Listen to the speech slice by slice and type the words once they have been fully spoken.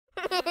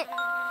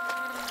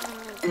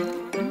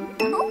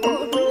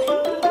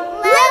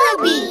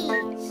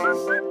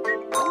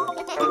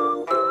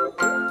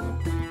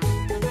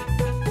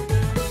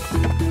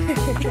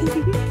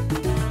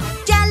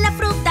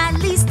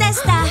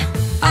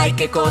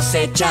que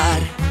cosechar.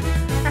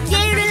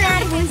 Quiero el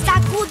árbol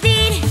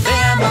sacudir.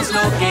 Veamos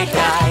lo que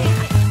cae.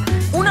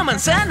 Una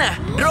manzana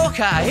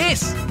roja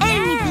es.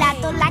 En mi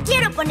plato la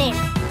quiero poner.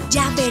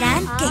 Ya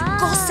verán que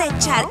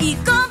cosechar y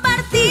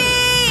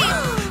compartir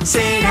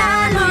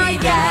Será lo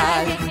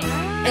ideal.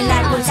 el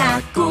árbol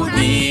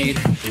sacudir.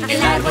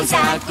 El árbol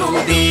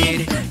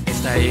sacudir.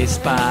 Esta es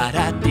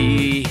para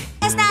ti.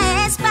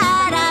 Esta es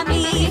para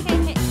mí.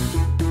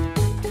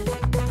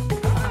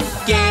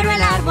 Quiero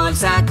el árbol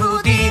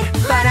sacudir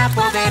para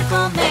poder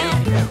comer.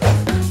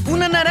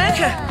 Una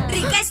naranja.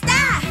 Rica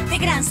está, de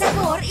gran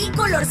sabor y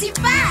color sin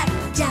par.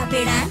 Ya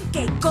verán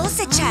que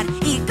cosechar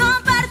y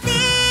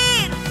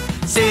compartir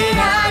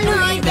Será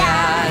lo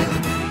ideal.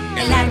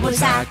 el árbol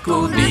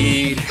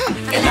sacudir.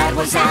 El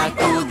árbol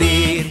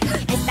sacudir.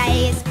 Esta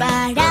es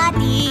para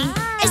ti.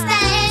 Esta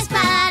es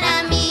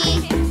para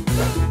mí.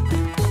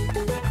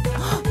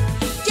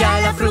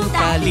 Ya la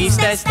fruta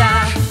lista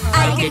está.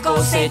 Hay que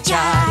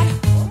cosechar.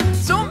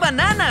 Son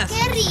bananas.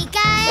 ¡Qué rica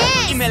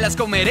Y es! me las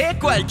comeré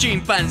cual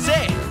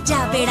chimpancé.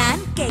 Ya verán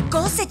que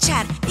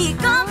cosechar y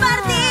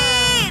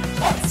compartir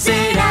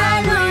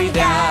Será lo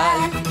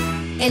ideal.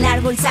 el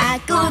árbol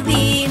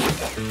sacudir.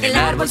 El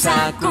árbol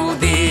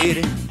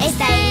sacudir.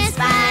 Esta es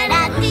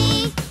para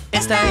ti.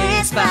 Esta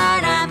es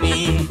para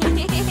mí.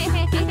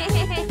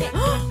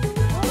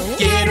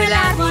 Quiero el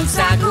árbol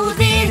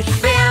sacudir.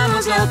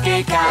 Veamos lo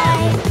que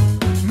cae.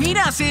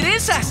 ¡Mira,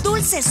 cerezas!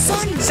 Dulces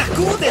son.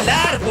 ¡Sacude el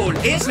árbol!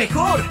 ¡Es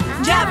mejor!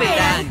 Ya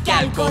verán que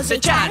al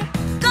cosechar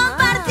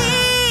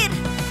Compartir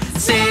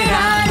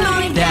será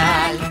lo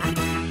ideal.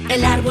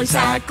 el árbol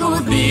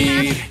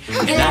sacudir.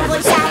 El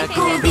árbol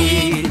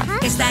sacudir.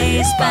 Esta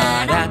es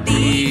para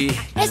ti.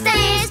 Esta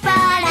es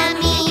para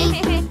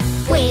mí.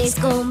 Pues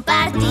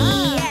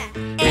compartir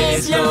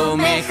Es lo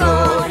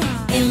mejor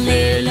en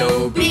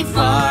Lellobee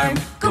Farm.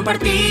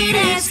 Compartir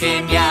es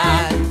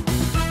genial.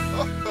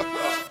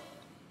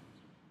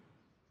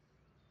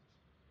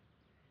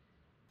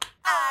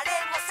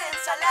 Haremos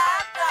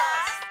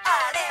ensaladas,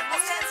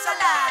 haremos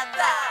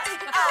ensaladas,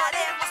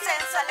 haremos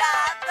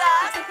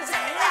ensaladas,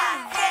 será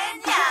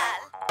genial.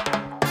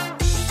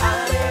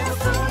 Haremos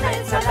una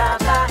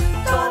ensalada,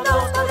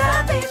 todos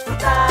podrán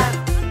disfrutar,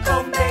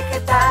 con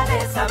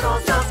vegetales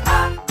sabrosos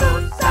a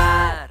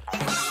gozar.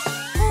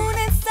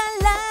 Una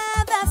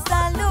ensalada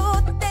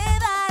salud te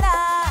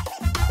dará,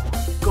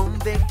 con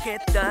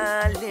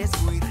vegetales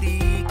muy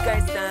rica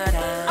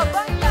estará. ¡A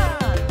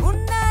bailar!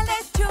 Una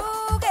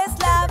lechuga es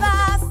la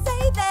base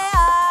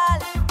ideal.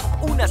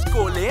 Unas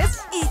coles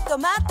y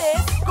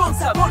tomates con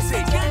sabor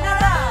se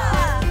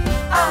llenará.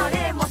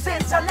 Haremos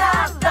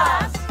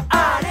ensaladas,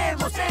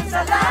 haremos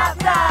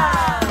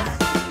ensaladas.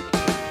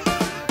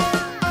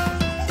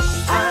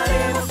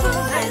 Haremos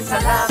una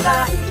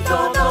ensalada,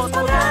 todos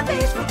podrán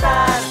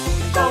disfrutar,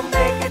 con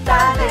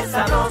vegetales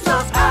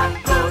sabrosos a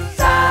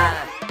gozar.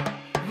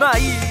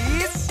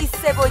 Maíz y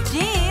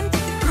cebollín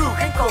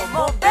crujen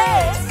como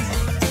ves.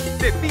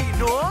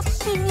 Pepinos,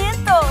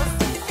 pimientos,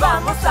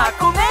 vamos a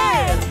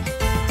comer.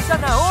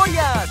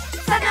 Zanahorias,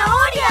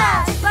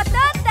 zanahorias,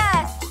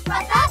 patatas,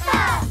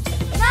 patatas,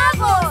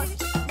 nabos,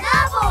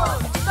 nabos,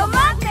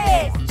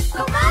 tomates,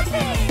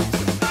 tomates.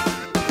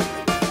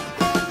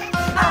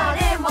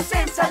 Haremos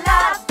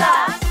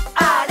ensaladas,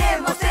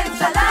 haremos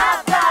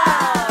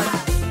ensaladas.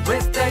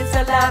 Nuestra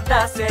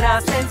ensalada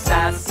será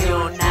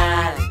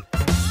sensacional.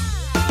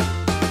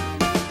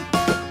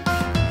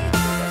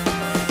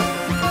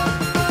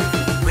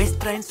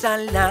 Nuestra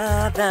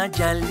ensalada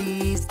ya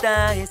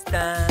lista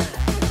está.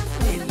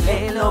 En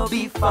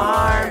Lellobee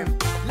Farm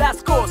las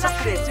cosas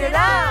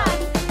crecerán.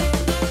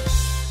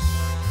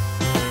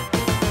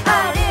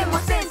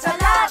 Haremos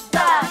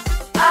ensaladas,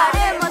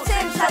 haremos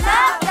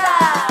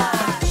ensaladas.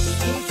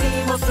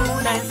 Hicimos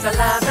una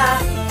ensalada,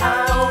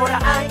 ahora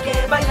hay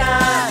que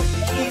bailar.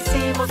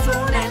 Hicimos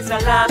una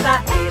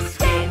ensalada, es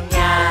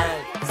genial.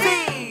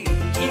 Sí,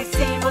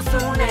 hicimos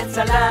una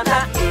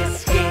ensalada,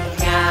 es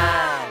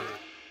genial.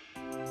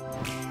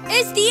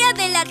 Es Día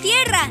de la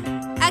Tierra.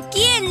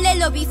 Aquí en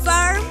Lellobee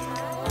Farm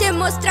te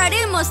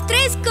mostraremos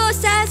 3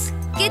 cosas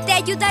que te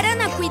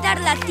ayudarán a cuidar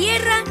la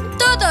tierra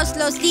todos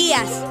los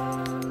días.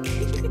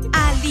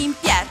 A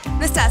limpiar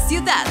nuestra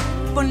ciudad,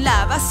 pon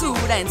la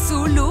basura en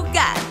su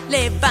lugar.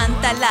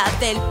 Levántala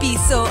del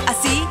piso,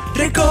 así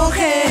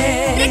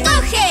Recoge.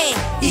 ¡Recoge!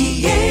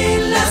 Y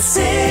en la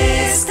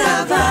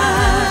cesta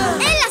va.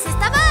 ¡En la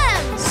cesta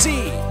van!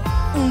 Sí.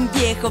 un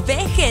viejo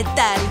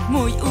vegetal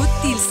muy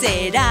útil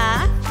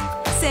será.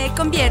 Se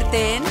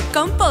convierte en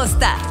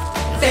composta.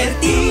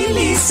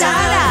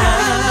 Fertilizará.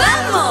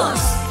 ¡Vamos!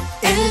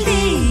 El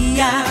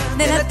día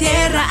de la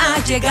tierra ha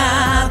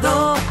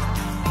llegado.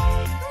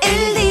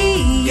 El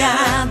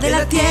día de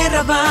la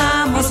tierra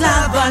vamos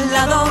lado a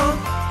lado.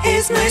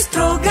 Es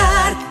nuestro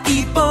hogar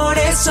y por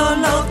eso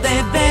lo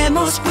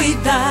debemos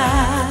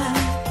cuidar.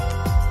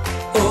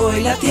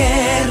 Hoy la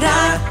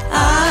tierra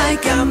hay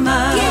que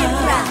amar.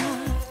 Tierra,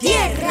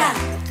 tierra,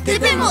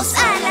 debemos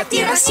a la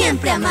tierra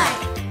siempre amar.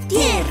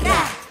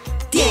 Tierra,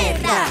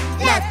 tierra,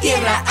 la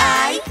tierra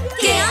hay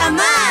que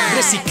amar.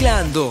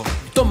 Reciclando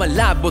toma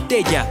la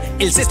botella,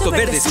 el cesto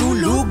verde es su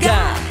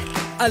lugar.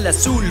 Al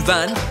azul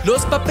van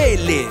los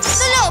papeles.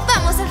 ¡No lo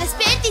vamos a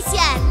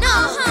desperdiciar!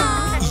 ¡No!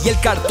 Y el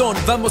cartón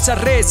vamos a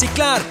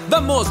reciclar.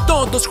 Vamos,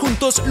 todos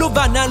juntos lo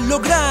van a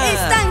lograr.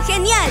 ¡Es tan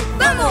genial!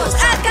 ¡Vamos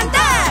a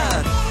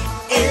cantar!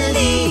 El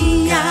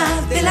día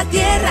de la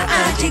tierra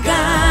ha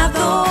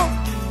llegado.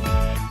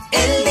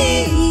 El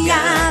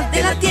día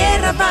de la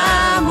tierra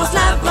vamos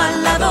lado a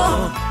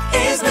lado.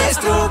 Es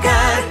nuestro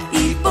hogar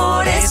y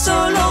por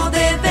eso lo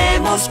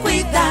debemos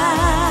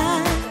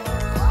cuidar.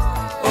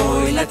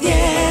 Hoy la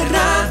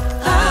tierra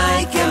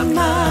hay que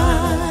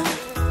amar.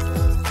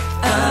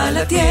 A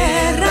la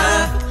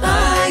tierra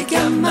hay que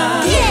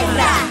amar.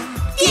 ¡Tierra!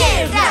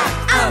 ¡Tierra!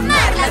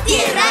 ¡Amar la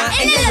tierra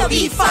en el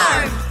Lellobee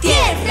Farm!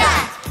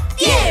 ¡Tierra!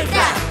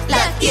 ¡Tierra!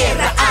 ¡La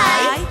tierra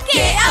hay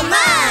que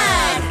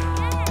amar!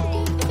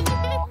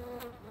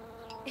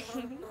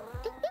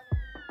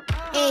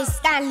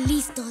 ¿Están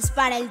listos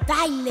para el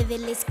baile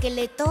del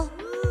esqueleto?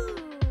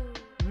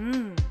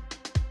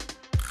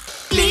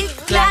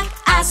 Clic, clac,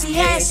 así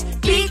es.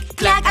 Clic,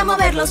 clac, a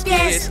mover los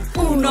pies.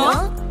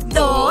 1,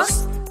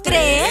 2,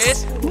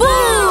 3,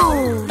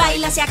 ¡boom!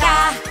 Baila hacia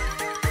acá,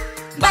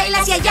 baila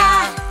hacia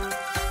allá.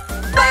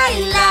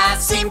 Baila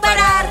sin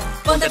parar,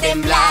 ponte a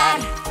temblar.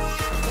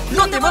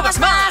 ¡No te muevas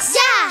más!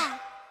 ¡Ya!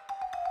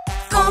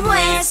 Como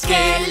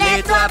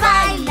esqueleto a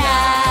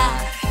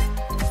bailar.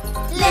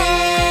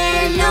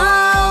 Lellobee.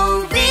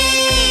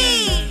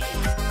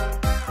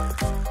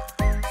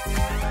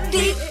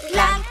 Clic,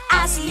 clac,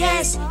 así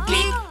es.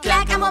 Clic,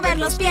 clac, a mover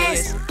los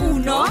pies.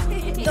 1,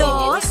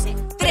 2,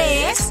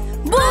 3,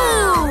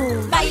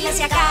 ¡boom! Baila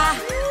hacia acá,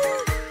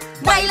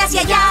 baila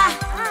hacia allá.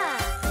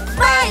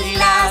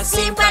 Baila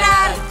sin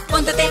parar,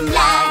 ponte a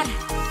temblar.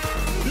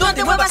 ¡No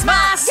te muevas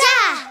más!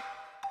 ¡Ya!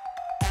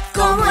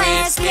 Como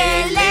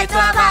esqueleto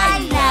a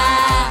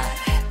bailar.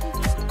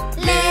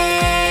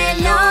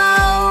 Lellobee.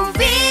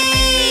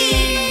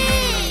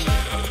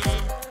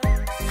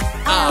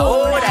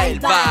 Ahora el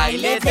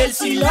baile del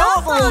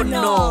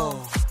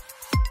xilófono.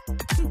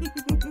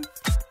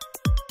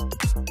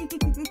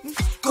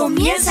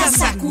 Comienza a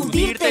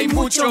sacudirte y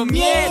mucho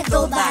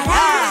miedo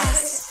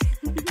darás.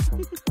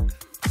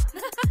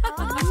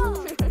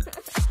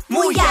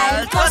 Muy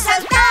alto a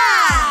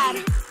saltar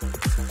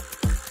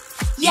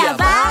y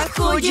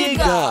abajo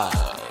llegar.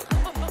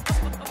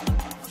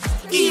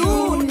 Y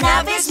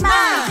una vez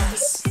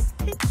más,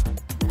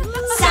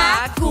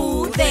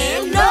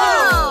 sacúdelo.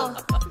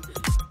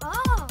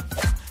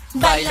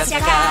 Baila hacia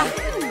acá,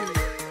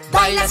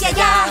 baila hacia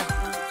allá.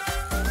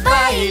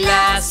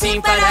 Baila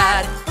sin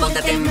parar, ponte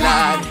a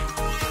temblar.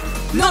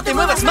 ¡No te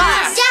muevas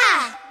más!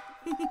 ¡Ya!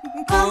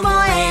 Como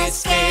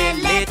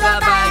esqueleto a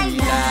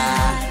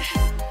bailar.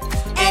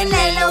 En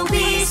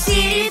Lellobee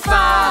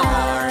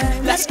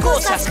CIUDAD-GRANJA Las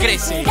cosas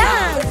crecerán.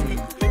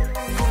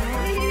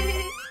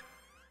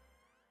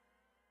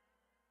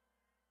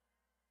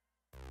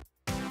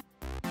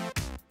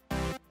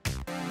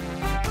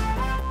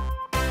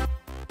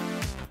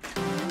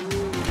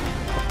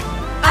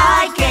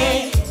 Hay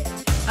que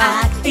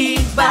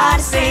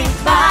activarse,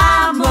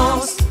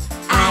 vamos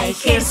a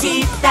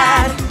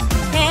ejercitar.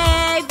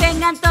 ¡Hey!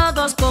 Vengan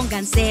todos,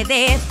 pónganse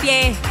de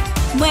pie.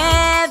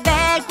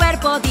 Mueve el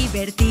cuerpo,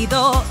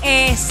 divertido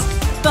es.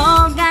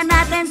 Pongan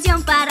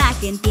atención para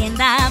que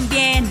entiendan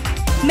bien.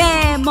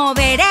 Me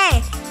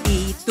moveré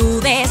y tú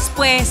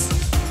después.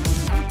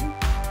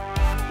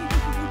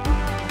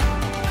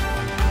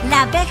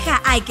 La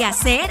abeja hay que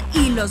hacer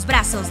y los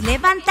brazos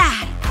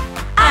levantar.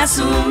 A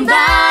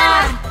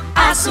zumbar,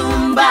 a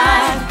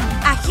zumbar.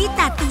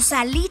 Agita tus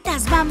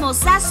alitas,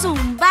 vamos a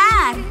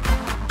zumbar.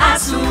 A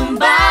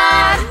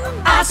zumbar,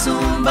 a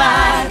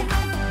zumbar.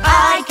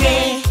 Hay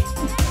que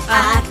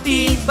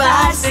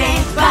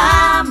activarse,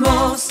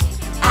 vamos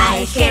a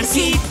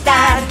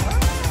ejercitar.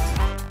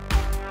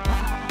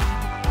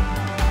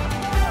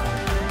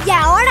 Y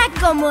ahora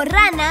como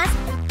ranas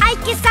hay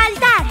que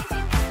saltar.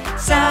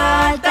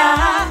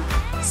 Salta,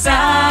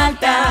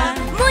 salta.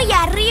 Muy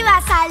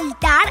arriba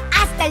saltar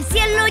hasta el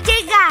cielo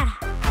llegar.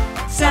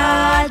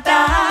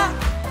 Salta,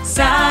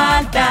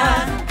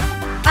 salta.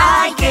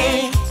 Hay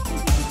que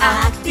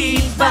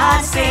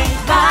activarse,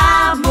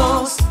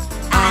 vamos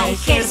a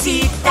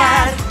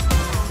ejercitar.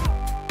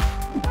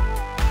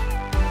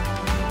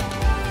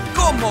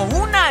 Como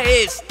una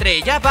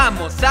estrella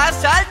vamos a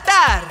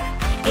saltar.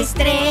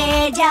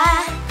 Estrella,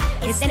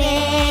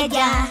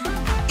 estrella.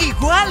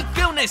 Igual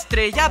que una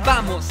estrella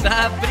vamos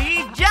a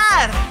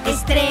brillar.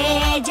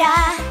 Estrella,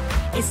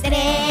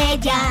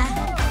 estrella.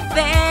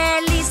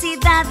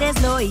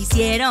 Felicidades, lo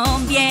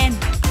hicieron bien.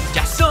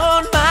 Ya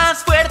son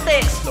más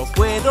fuertes, lo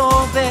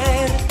puedo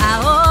ver.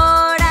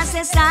 Ahora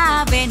se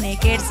saben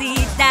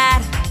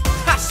ejercitar.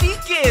 Así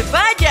que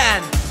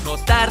vayan, no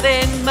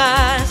tarden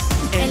más.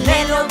 En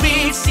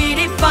Lellobee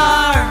City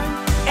Farm,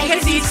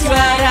 ejercicio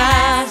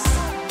harás.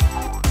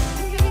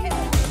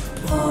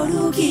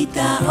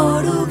 Oruguita,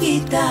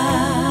 oruguita.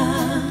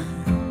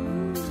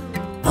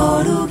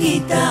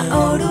 Oruguita,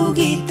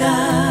 oruguita.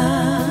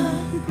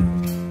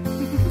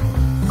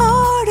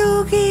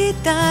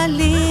 Oruguita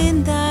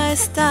linda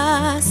está.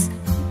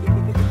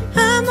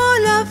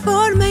 la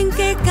forma en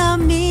que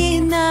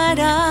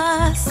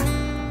caminarás.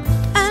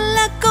 A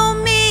la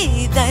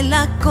comida y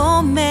la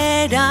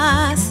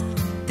comerás.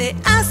 Te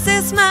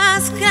haces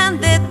más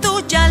grande,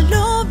 tú ya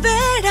lo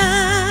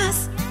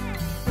verás.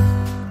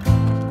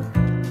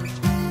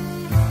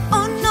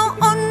 Oh no,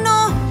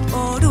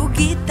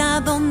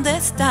 oruguita, ¿dónde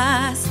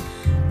estás?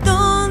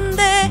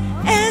 ¿Dónde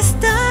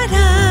estarás?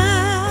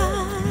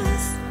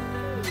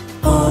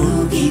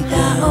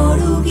 Oruguita,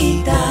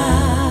 oruguita.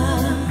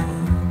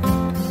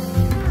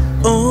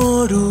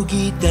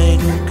 Oruguita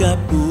en un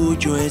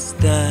capullo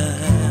está.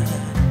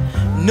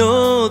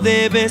 No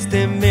debes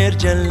temer,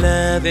 ya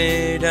la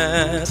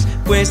verás,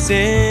 pues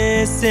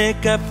ese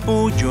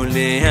capullo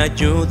le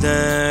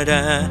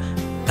ayudará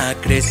a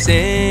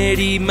crecer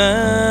y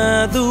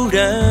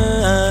madurar.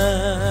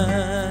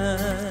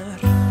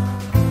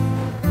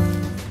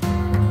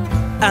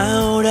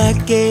 Ahora,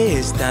 ¿qué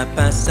está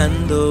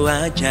pasando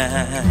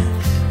allá?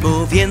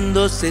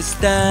 Moviéndose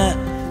está,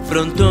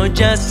 pronto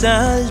ya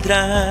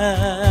saldrá.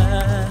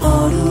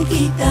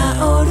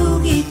 Oruguita,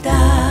 oruguita.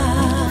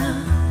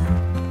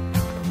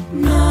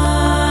 Mariposa.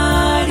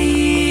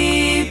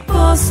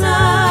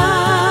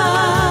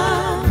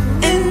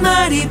 En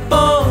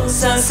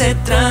mariposa se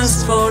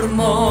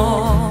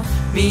transformó.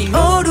 Mi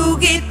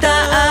oruguita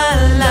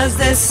alas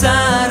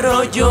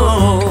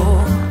desarrolló.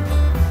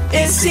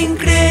 Es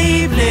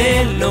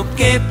increíble lo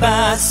que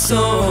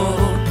pasó.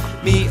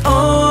 Mi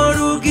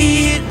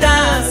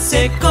oruguita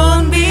se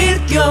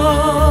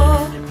convirtió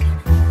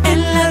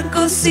en la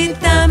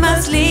cosita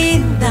más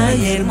linda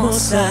y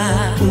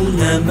hermosa.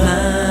 Una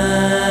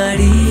mariposa.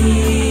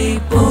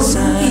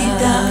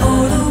 Oruguita,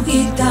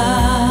 oruguita.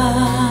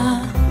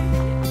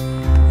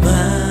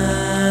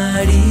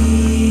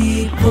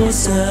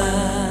 Mariposa.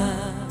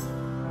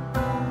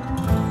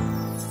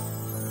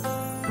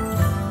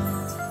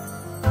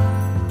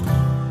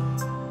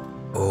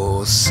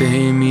 Oh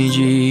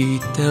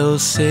semillita,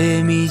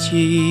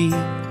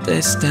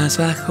 estás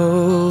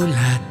bajo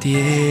la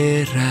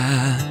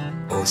tierra.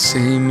 Oh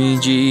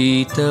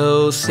semillita,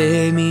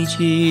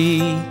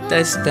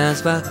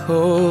 estás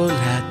bajo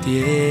la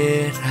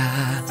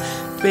tierra.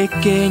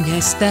 Pequeña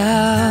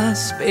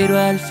estás, pero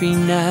al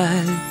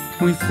final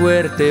muy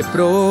fuerte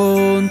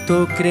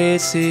pronto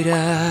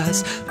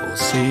crecerás. Oh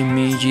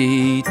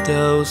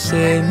semillita,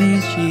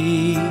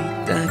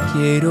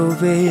 quiero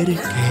ver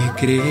que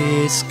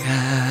crezcas.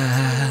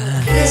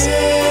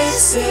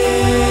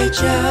 Crece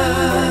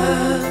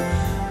ya,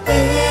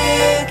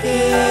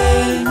 pequeñín.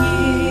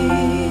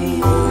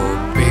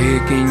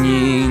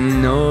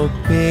 Oh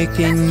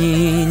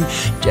pequeñín,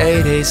 ya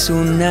eres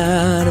un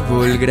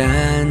árbol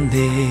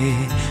grande.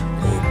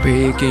 Oh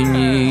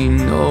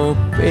pequeñín,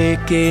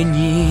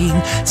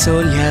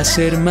 solía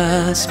ser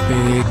más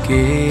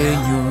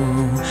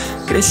pequeño.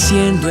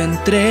 Creciendo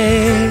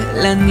entre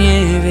la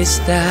nieve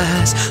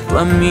estás, tu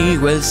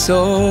amigo el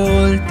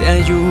sol te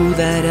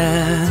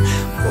ayudará.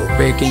 Oh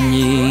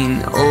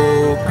pequeñín,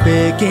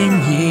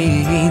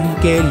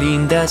 qué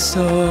lindas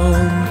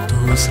son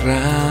tus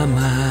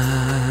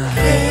ramas.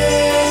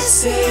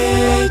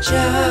 Crece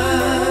ya,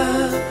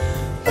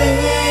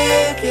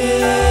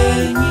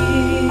 pequeñín.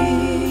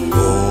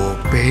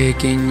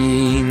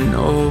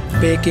 Oh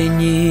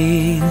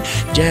pequeñín,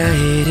 ya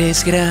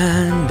eres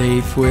grande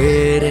y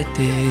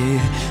fuerte.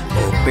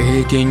 Oh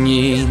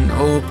pequeñín,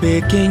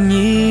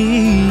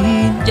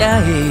 ya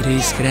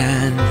eres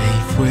grande y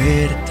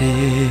fuerte.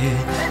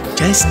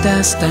 Ya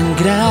estás tan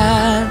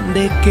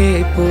grande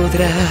que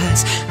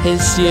podrás el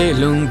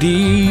cielo un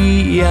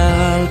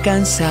día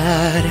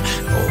alcanzar.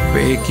 Oh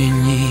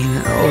pequeñín,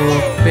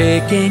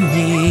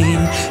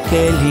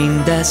 qué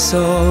lindas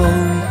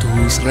son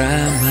tus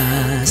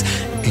ramas.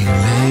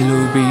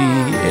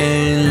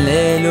 En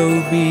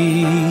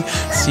Lellobee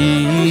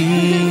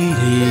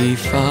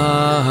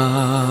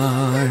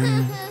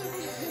CIUDAD-GRANJA.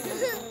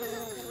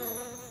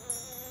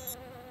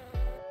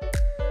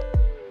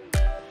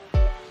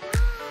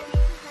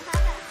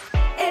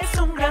 Es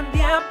un gran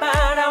día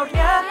para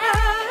hornear.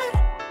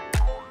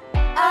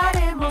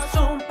 Haremos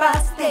un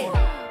pastel.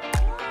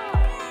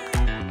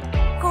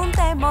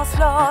 Juntemos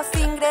los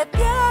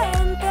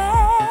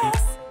ingredientes.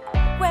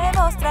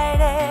 Huevos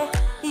traeré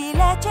y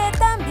leche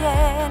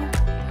también.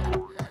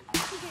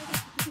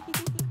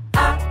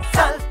 A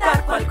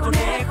saltar cual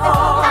conejo.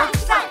 ¡A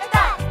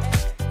saltar!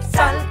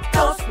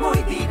 Saltos muy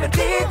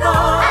divertidos.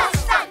 ¡A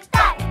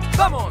saltar!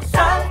 ¡Vamos!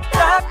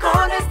 Salta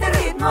con este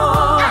ritmo.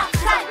 ¡A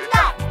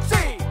saltar!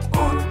 ¡Sí!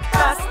 Un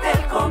pastel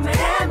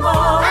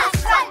comeremos. ¡A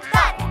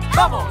saltar!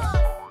 ¡Vamos!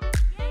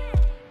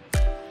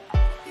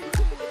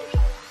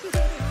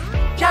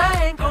 Ya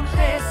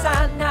encontré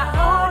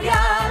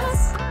zanahorias.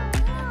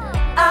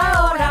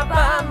 Ahora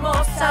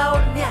vamos a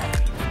hornear.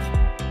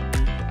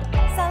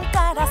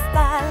 Saltar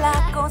hasta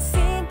la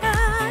cocina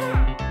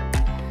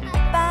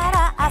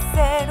para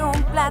hacer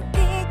un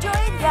platillo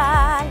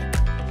ideal.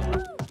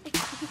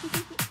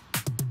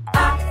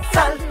 A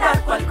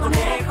saltar cual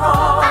conejo.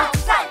 ¡A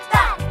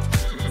saltar!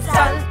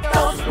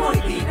 Saltos muy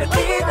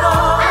divertidos.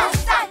 ¡A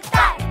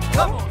saltar!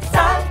 ¡Vamos!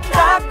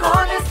 Salta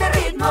con este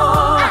ritmo.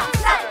 ¡A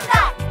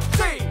saltar!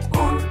 ¡Sí!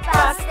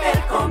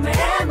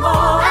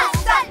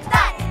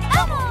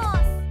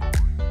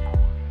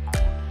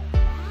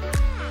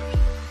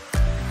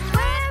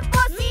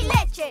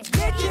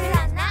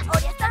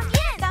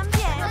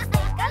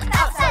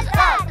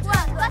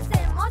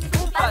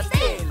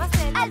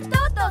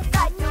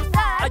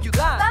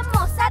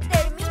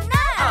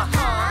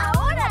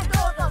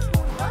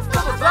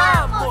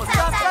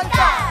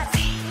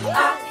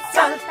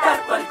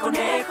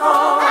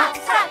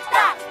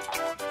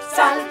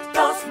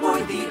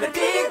 muy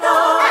divertido.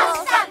 A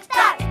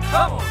saltar.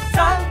 Vamos,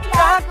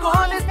 salta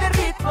con este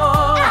ritmo.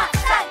 A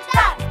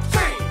saltar.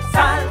 Sí,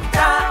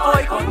 salta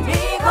hoy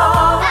conmigo.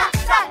 A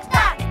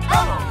saltar.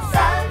 Vamos,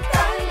 salta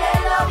en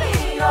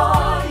Lellobee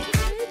hoy.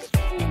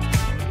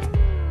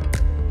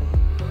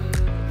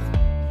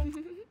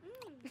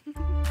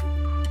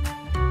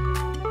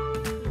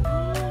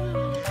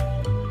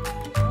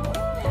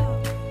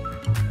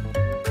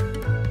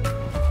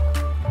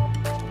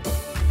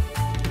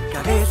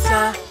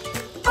 Cabeza,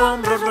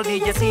 hombros,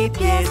 rodillas y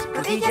pies,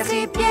 rodillas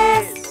y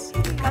pies.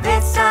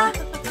 Cabeza,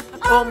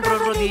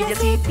 hombros,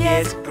 rodillas y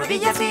pies,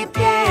 rodillas y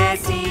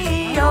pies.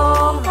 Y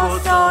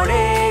ojos,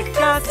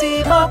 orejas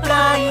y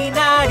boca y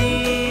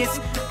nariz.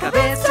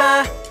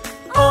 Cabeza,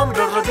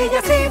 hombros,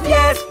 rodillas y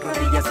pies,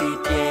 rodillas y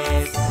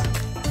pies.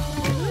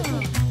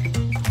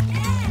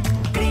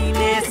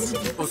 Crines,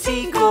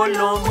 hocico,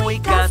 lomo y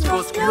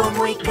cascos,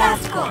 lomo y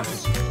cascos.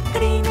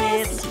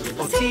 Crines,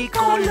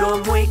 hocico,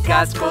 lomo y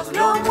cascos,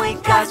 lomo y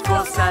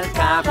cascos. Al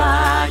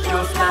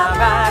caballo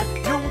lavar,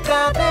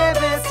 nunca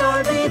debes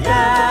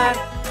olvidar.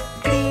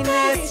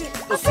 Crines,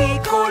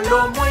 hocico,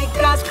 lomo y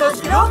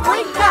cascos, lomo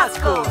y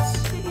cascos.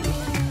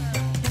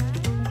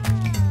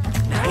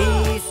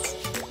 Nariz,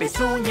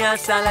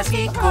 pezuñas, alas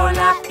y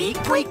cola,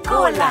 pico y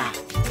cola.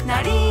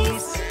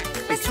 Nariz,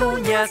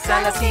 pezuñas,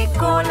 alas y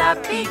cola,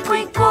 pico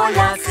y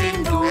cola.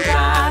 Sin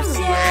duda,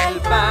 si el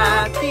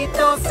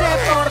patito se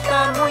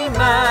porta muy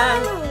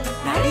mal.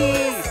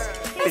 Nariz,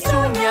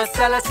 pezuñas,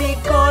 alas y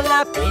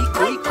cola,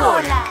 pico y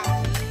cola.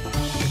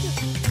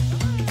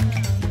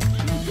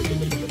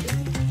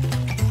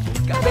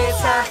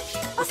 Cabeza,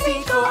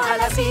 hocico,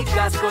 alas y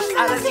cascos,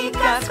 alas y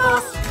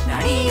cascos.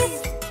 Nariz,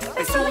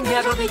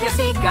 pezuñas, rodillas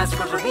y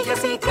cascos,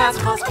 rodillas y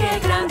cascos. ¡Qué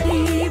gran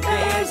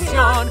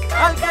diversión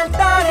al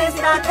cantar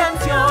esta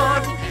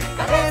canción!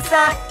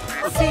 Cabeza,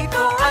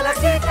 hocico, alas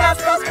y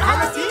cascos,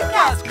 alas y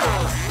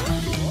cascos.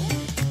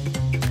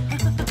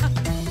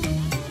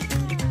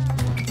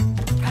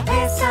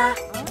 Cabeza,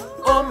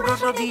 hombros,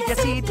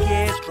 rodillas y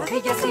pies,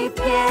 rodillas y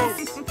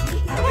pies.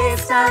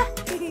 Cabeza,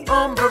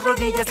 hombros,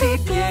 rodillas y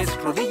pies,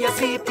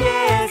 rodillas y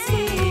pies.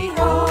 Y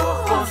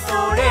ojos,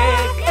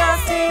 orejas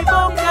y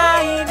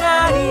boca y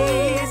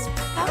nariz.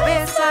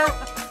 Cabeza,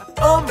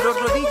 hombros,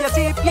 rodillas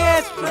y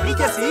pies,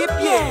 rodillas y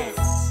pies.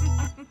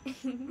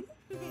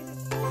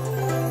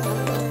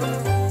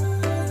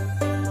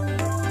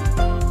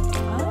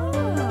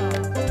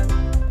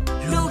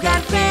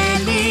 Lugar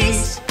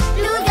feliz,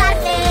 Lugar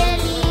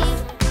feliz.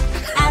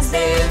 haz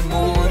del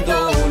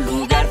mundo un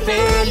lugar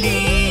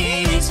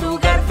feliz.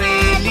 Lugar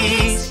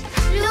feliz,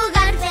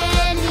 Lugar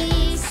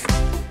feliz.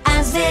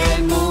 haz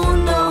del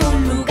mundo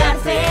un lugar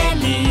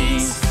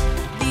feliz.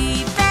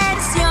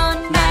 Diversión,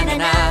 na na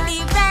na,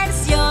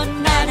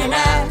 diversión, na na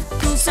na.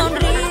 Tu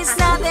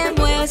sonrisa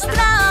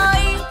demuestra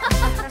hoy.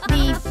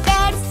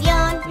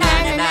 Diversión, na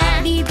na na.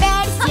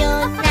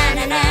 Diversión, na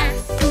na na.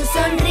 Tu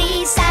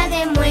sonrisa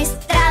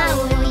demuestra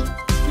hoy.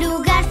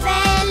 Lugar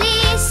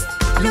feliz.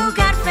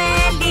 Lugar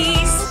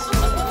feliz,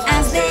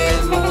 haz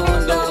del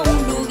mundo un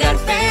lugar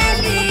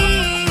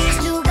feliz.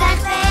 Lugar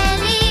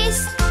feliz.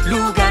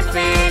 Lugar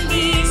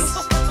feliz,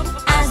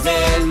 haz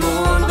del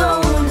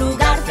mundo un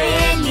lugar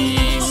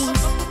feliz.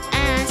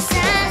 A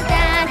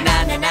saltar. Na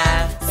na na,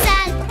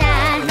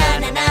 Saltar. na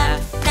na na,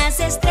 las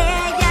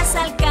estrellas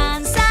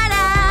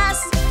alcanzarás.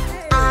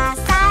 A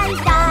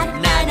saltar.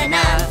 Na na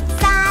na,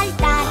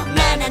 Saltar.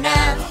 na na na,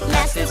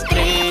 las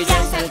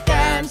estrellas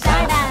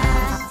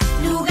alcanzarás.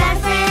 Lugar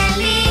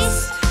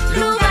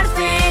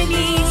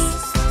feliz,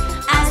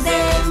 haz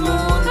del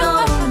mundo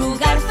un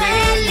lugar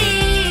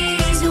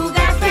feliz.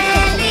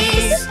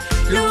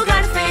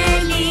 Lugar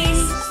feliz,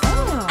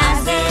 haz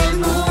del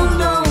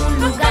mundo un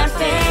lugar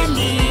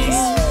feliz.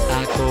 A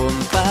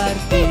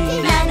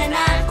compartir, Na na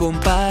na,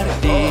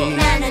 compartir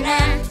na na na,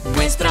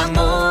 nuestro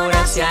amor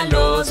hacia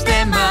los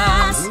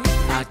demás.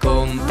 a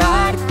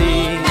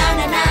compartir, Na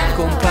na na,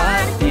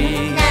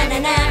 compartir na na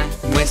na,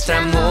 nuestro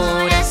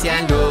amor hacia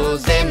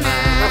los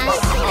demás.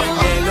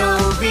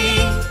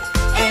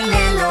 En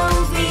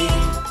Lellobee,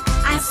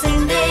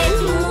 hacen del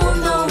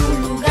mundo un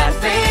lugar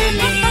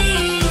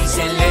feliz.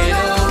 En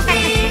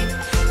Lellobee,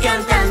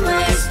 cantando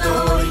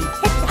estoy,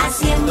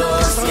 haciendo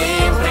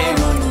siempre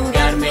un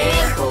lugar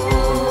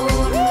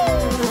mejor.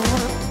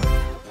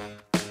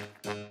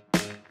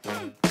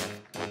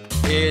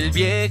 El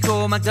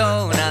viejo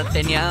McDonald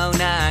tenía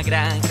una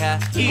granja,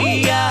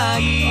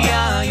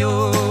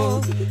 I-A-I-A-O.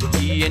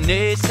 Y en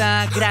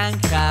esa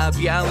granja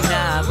había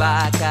una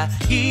vaca,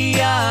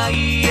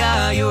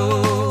 I-A-I-A-O.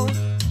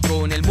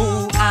 Con el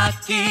mu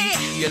aquí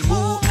y el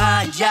mu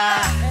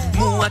allá,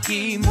 mu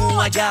aquí, mu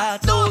allá,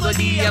 todo el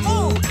día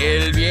mu.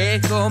 El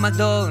viejo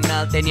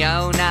McDonald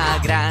tenía una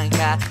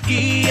granja,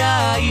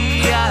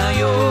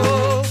 I-A-I-A-O.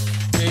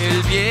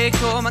 El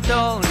viejo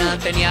McDonald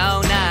tenía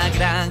una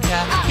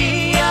granja,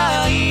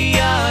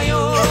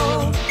 I-A-I-A-O.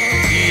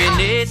 Y en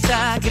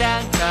esa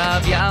granja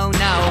había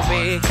una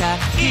oveja,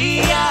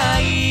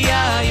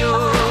 I-A-I-A-O.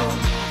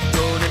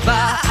 Con el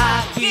va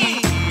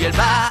aquí y el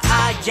va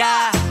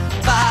allá,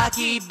 va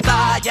aquí,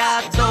 vaya.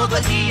 allá, todo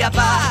el día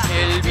va.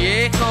 El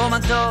viejo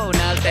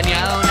McDonald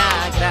tenía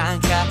una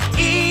granja,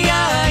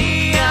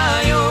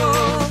 I-A-I-A-I-O.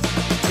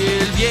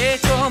 El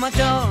viejo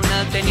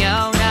McDonald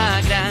tenía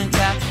una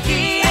granja,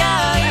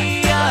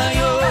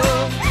 I-A-I-A-I-O.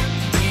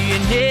 Y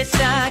en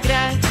esa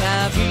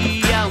granja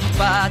había un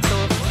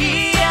pato,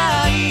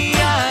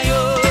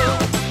 I-A-I-A-I-O.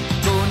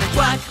 Con el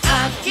cuac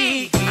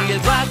aquí y el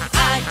cuac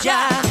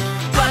allá,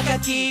 cuac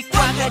aquí,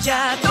 cuac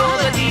allá, todo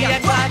el día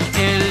cuac.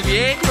 El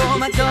viejo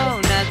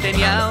McDonald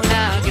tenía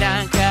una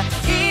granja,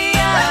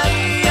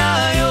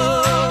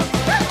 I-A-I-A-I-O.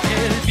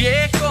 El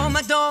viejo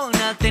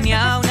McDonald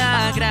tenía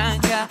una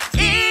granja,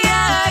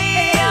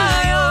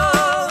 I-A-I-A-I-O.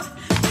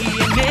 Y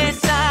en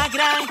esa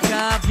granja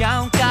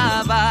había un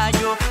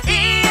caballo,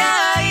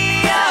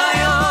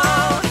 I-A-I-A-I-O.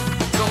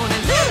 Con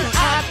el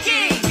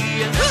aquí y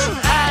el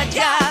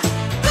allá,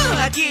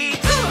 aquí,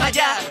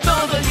 allá,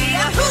 todo el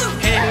día.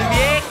 El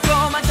viejo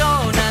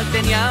McDonald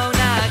tenía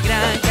una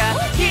granja,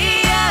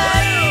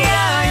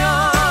 I-A-I-A-I-O.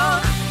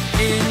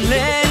 En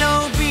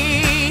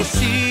Lellobee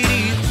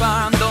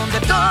CIUDAD, donde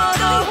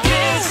todo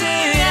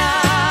crecerá.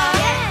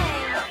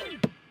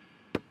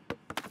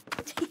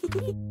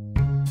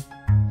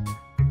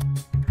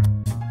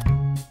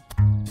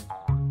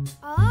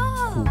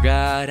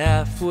 Jugar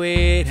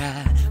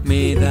afuera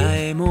me da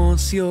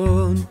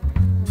emoción.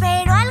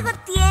 Pero algo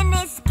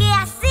tienes que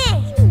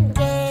hacer.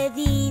 ¡Qué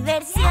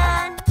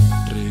diversión!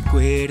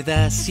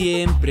 Recuerda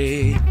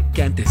siempre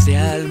que antes de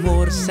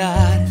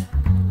almorzar,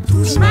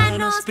 tus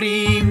manos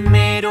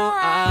primero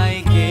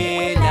hay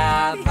que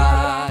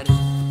lavar.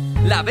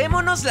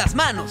 Lavémonos las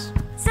manos.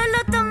 Solo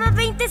toma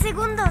 20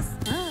 segundos.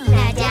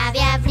 La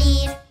llave a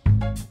abrir,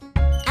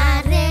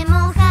 a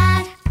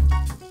remojar,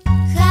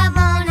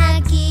 jabón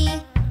aquí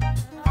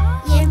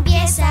y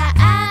empieza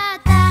a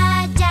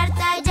tallar,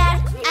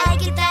 tallar. Hay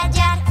que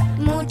tallar,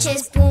 mucha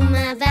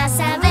espuma vas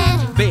a ver.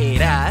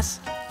 Verás,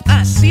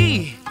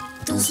 así,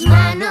 Tus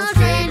manos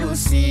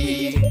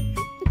relucir.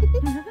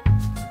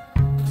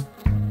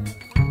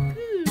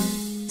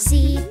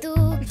 Si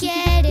tú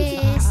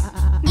quieres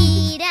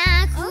ir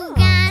a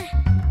jugar,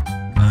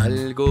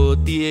 algo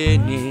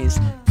tienes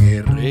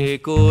que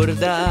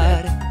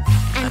recordar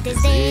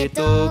antes de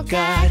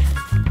tocar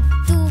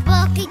tu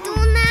boca y tu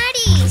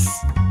nariz,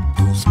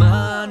 tus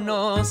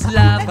manos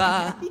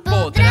lava,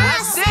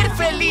 podrás ser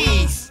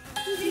feliz.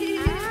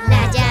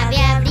 la llave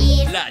a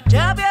abrir, La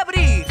llave a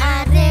abrir,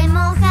 a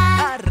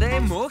remojar, a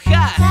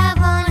remojar,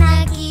 jabón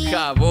aquí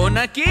jabón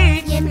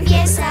aquí. y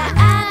empieza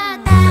a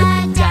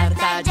tallar,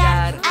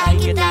 tallar. Hay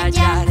que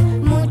tallar,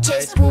 mucha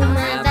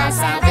espuma vas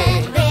a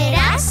ver.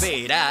 Verás,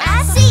 Verás,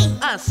 así,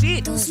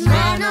 así, tus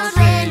manos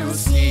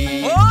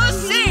relucir. ¡Oh,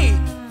 sí!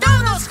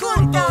 ¡Todos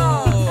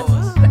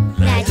juntos!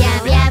 La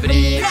llave a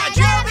abrir, ¡La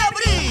llave a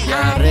abrir!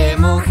 a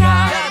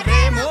remojar, ¡A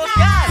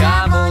remojar!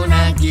 jabón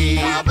aquí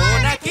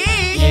 ¡Jabón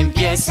aquí! y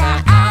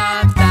empieza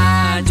a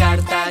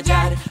tallar,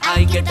 tallar.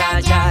 Hay que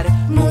tallar,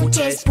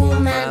 mucha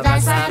espuma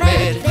vas a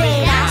ver.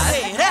 Verás,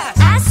 Verás,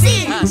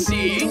 así,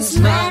 así, tus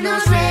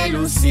manos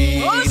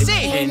relucir. ¡Oh, sí!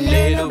 En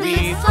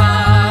Lellobee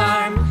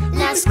Farm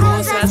las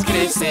cosas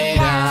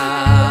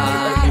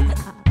crecerán.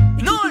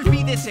 No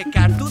olvides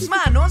secar tus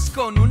manos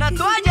con una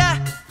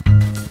toalla.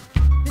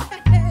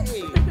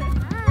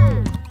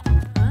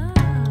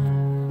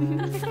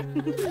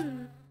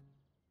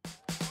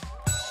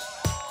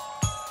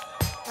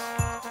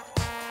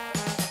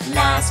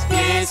 Las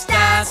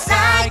fiestas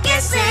hay que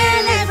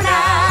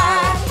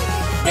celebrar.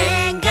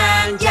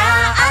 Vengan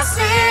ya a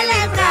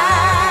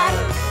celebrar.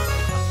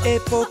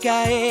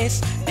 Época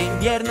es de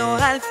invierno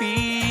al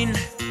fin.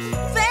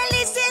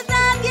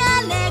 Felicidad y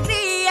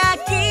alegría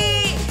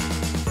aquí.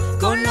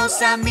 Con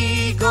los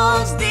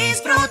amigos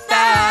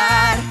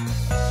disfrutar.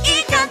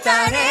 Y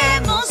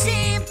cantaremos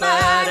sin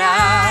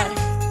parar.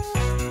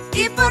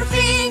 Y por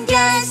fin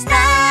ya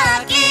está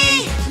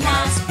aquí.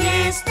 Las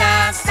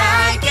fiestas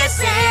hay que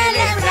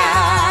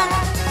celebrar.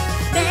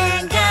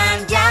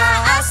 Vengan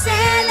ya a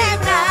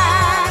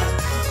celebrar.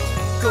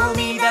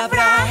 Comida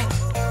habrá,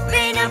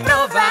 ven a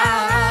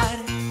probar.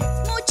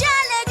 Mucha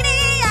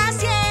alegría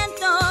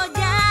siento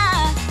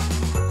ya.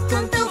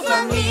 Con tu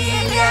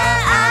familia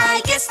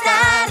hay que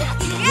estar.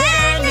 Y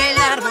en el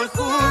árbol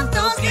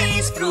juntos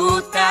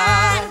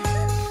disfrutar.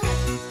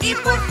 Y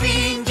por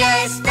fin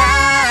ya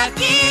está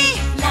aquí.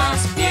 Las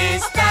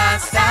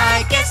fiestas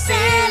hay que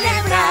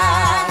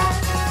celebrar.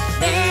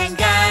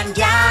 Vengan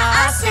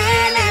ya a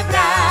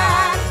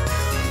celebrar.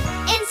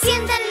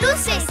 Enciendan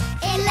luces,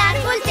 el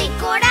árbol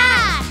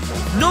decorar.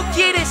 ¿No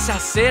quieres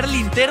hacer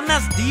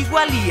linternas de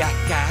igual y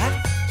acá?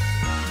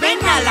 Ven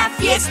a la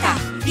fiesta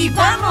y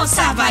vamos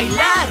a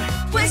bailar.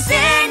 Pues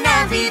en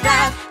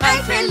Navidad hay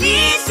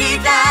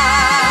felicidad.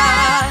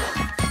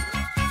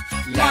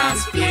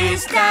 Las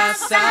fiestas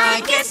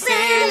hay que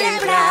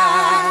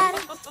celebrar.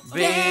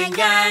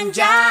 Vengan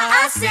ya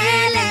a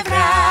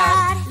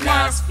celebrar.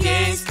 Las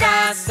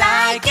fiestas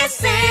hay que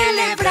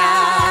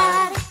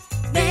celebrar.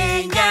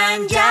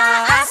 Vengan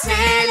ya a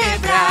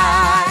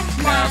celebrar.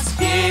 Las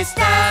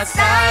fiestas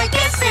hay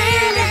que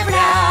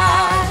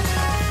celebrar.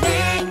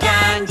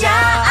 Vengan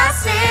ya a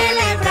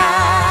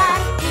celebrar.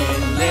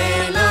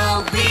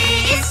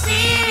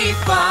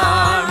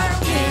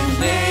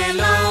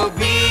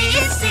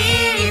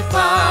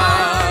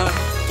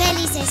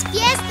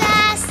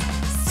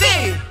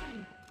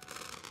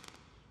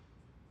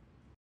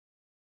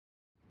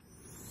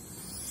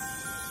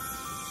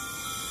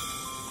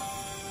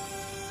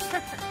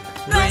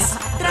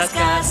 Nuestras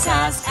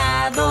casas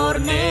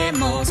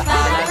adornemos. La la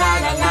la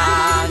la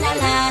la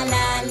la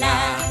la la.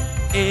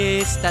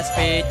 Estas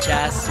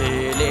fechas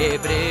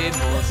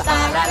celebremos.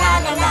 La la la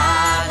la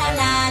la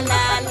la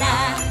la la.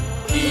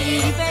 Y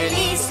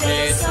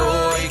felices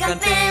hoy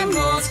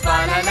cantemos.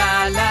 La la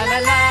la la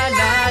la la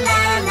la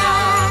la la.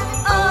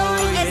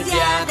 Hoy es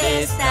día de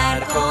estar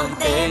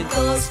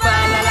contentos. La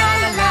la la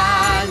la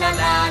la la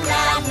la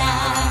la la.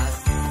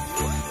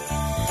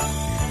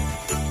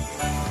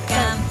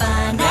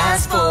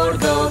 Campanas por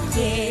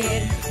doquier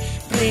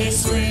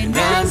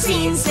resuenan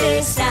sin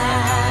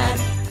cesar,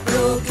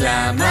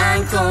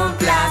 proclaman con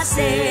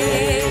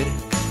placer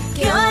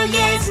que hoy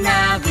es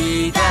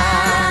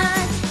Navidad.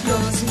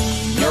 Los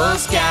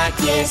niños que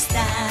aquí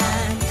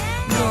están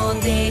no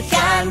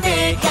dejan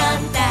de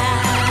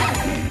cantar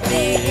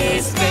de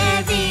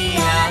este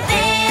día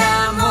de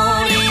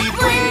amor y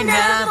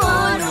buena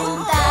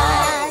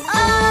voluntad.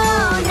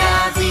 Oh,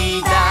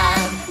 Navidad,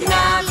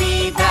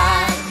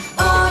 Navidad,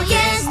 hoy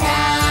es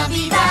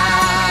Navidad.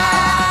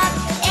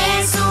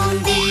 Es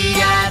un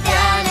día de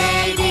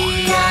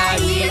alegría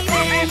y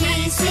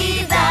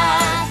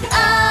felicidad.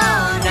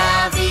 Oh,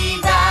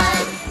 Navidad,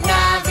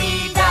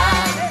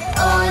 Navidad,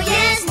 hoy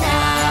es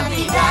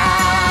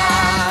Navidad.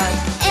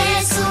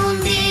 Es un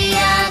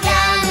día de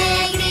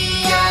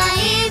alegría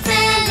y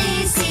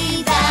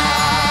felicidad.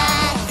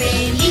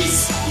 Feliz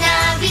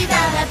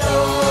Navidad a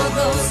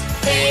todos,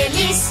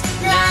 feliz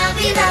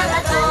Navidad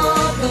a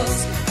todos,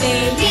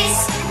 feliz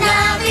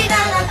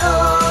Navidad a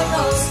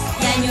todos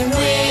y Año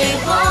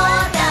Nuevo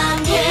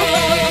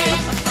también.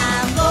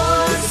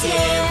 Amor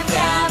siempre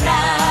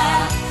habrá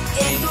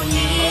en tu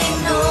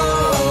lindo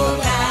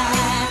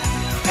hogar.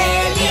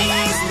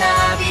 Feliz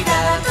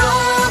Navidad a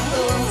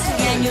todos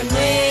y Año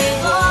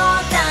Nuevo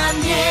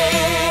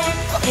también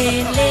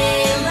en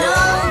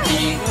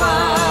Lellobee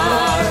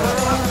CIUDAD.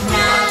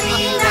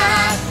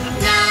 Navidad,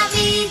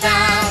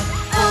 Navidad,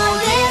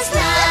 hoy es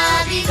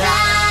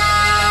Navidad.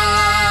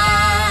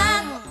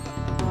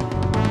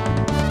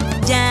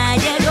 Ya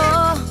llegó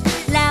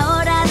la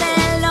hora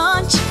del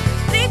lunch.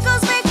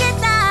 Ricos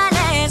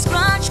vegetales,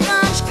 crunch,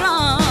 crunch,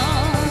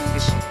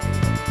 crunch.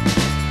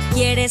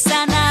 ¿Quieres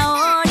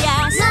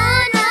zanahorias?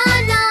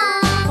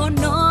 No. ¿O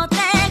no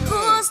te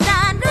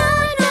gustan? No.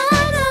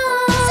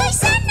 Soy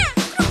sana,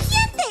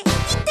 crujiente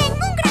y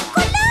tengo un gran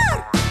color.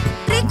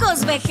 Ricos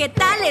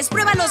vegetales,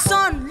 pruébalos,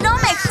 son lo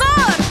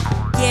mejor.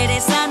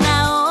 ¿Quieres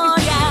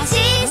zanahorias?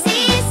 Sí.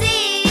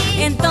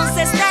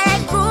 Entonces te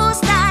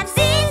gustan.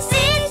 Sí.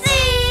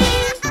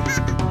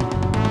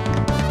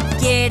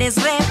 ¿Quieres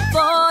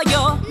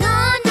repollo? No.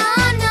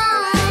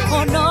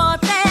 ¿O no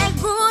te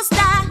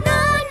gusta? No.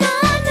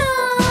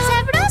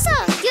 ¡Sabroso!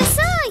 Yo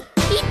soy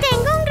y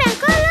tengo un gran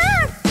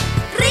color.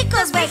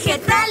 Ricos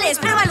vegetales,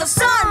 pruébalos,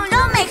 son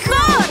lo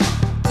mejor.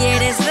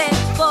 ¿Quieres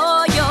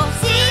repollo?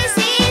 Sí.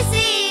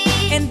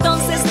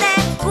 Entonces te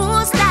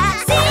gusta.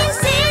 Sí.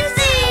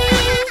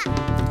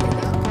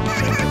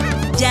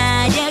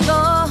 Ya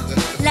llegó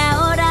la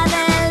hora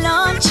del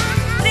lunch.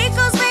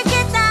 Ricos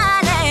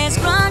vegetales,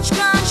 crunch,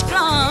 crunch,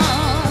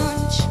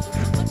 crunch.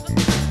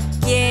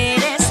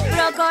 ¿Quieres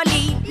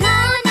brócoli? No.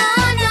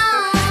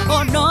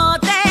 ¿O no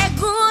te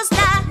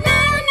gusta? No.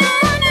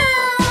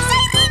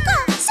 Soy rico,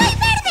 soy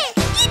verde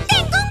y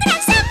tengo un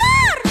gran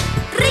sabor.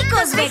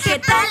 Ricos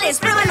vegetales,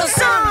 pruébalos,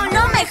 son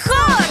lo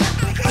mejor.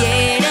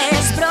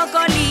 ¿Quieres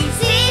brócoli?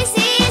 Sí.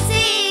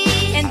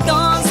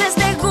 Entonces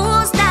te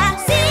gusta.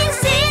 Sí.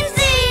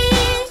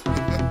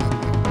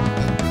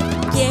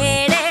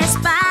 ¿Quieres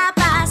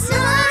papas?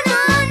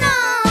 No.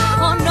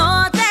 ¿O no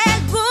te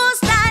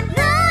gustan?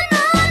 No.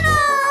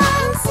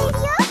 ¿En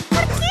serio?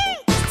 ¿Por qué?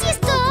 Si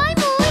estoy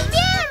muy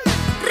bien.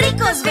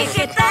 Ricos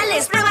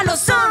vegetales, pruébalos,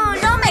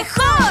 son lo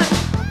mejor.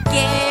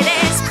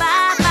 ¿Quieres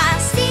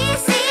papas? Sí.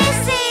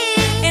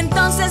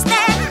 Entonces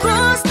te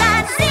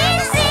gustan. Sí.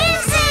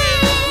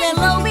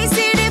 Lellobee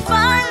City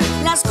Farm,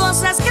 las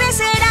cosas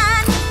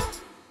crecerán.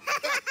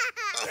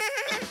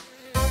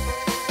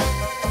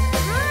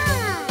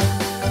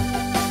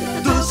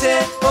 Dulce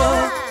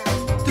o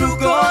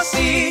truco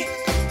sí.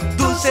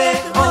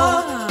 Dulce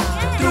o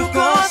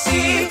truco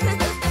sí.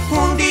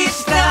 Un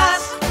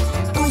disfraz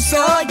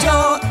Uso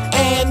yo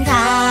en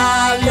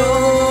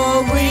Halloween.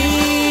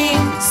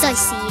 Soy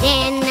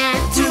sirena.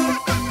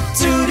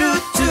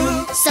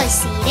 Soy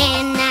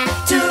sirena.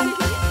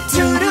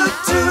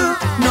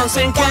 Nos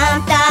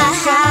encanta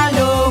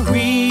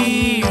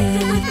Halloween.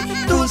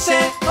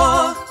 Dulce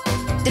o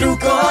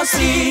truco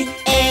sí.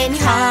 En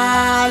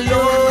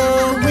Halloween.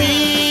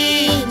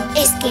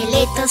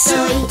 Esqueleto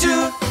soy.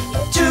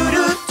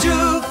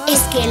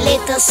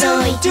 Esqueleto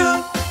soy.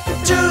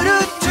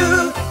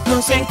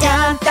 Nos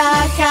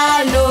encanta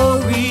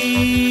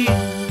Halloween.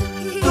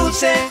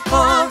 Dulce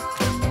o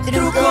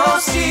truco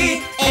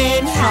sí.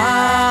 En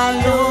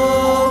Halloween.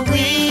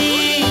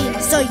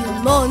 Soy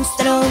un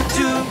monstruo.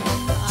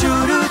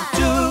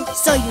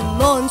 Soy un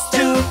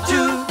monstruo.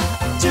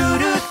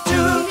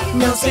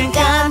 Nos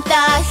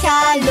encanta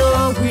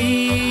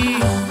Halloween.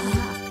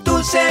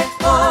 Dulce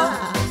o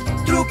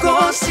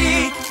truco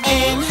sí.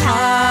 En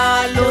Halloween.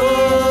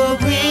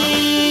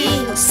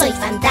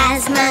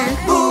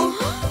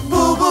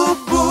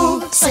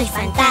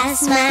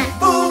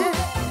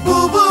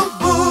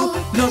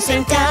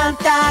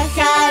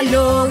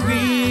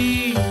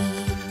 Halloween.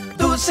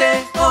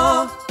 Dulce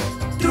o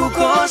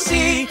truco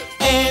sí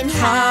en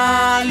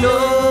Halloween.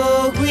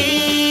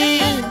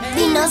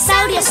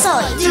 Dinosaurio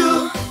soy.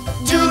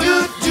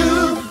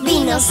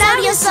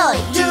 Dinosaurio soy.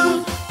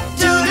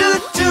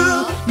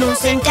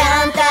 Nos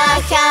encanta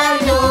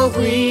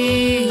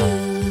Halloween.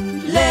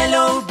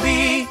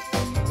 Lellobee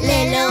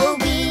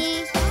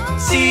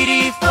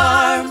City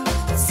Farm.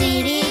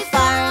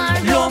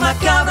 Lo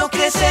macabro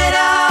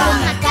crecerá.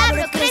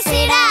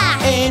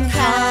 En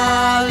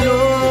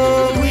Halloween.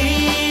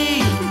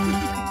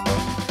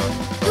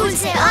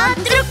 Dulce o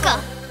truco.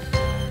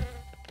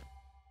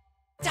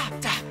 Tap,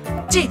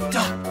 tap, chito,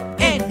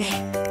 en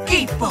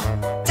equipo.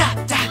 Tap,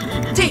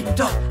 tap,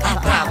 chito, a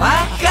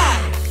trabajar.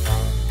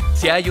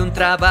 Si hay un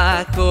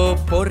trabajo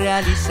por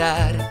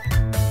realizar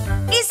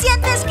Y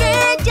sientes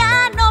que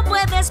ya no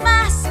puedes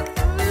más,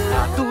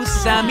 a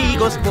tus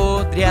amigos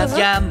podrías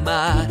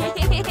llamar.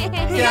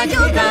 Te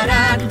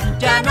ayudarán,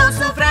 ya no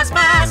sufras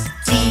más.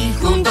 Si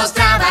juntos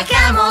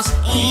trabajamos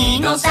y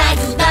nos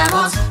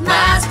ayudamos,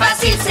 más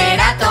fácil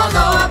será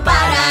todo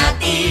para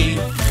ti.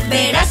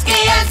 Verás que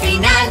al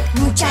final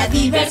mucha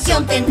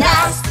diversión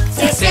tendrás.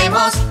 Si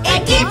hacemos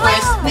equipo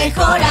es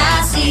mejor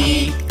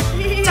así.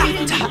 Cha,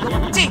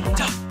 cha,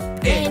 chito,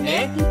 en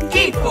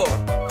equipo.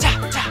 Cha,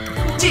 cha,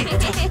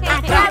 chito,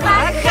 a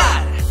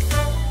trabajar.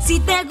 si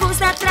te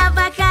gusta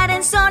trabajar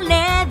en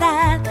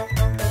soledad,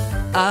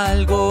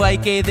 algo hay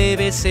que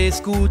debes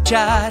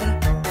escuchar.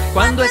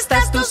 Cuando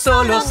estás tú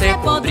solo se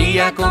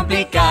podría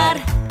complicar.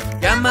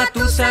 Llama a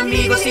tus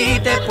amigos y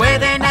te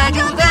pueden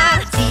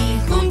ayudar.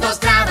 Si juntos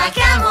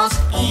trabajamos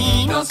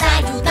y nos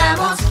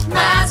ayudamos,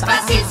 más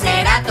fácil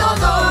será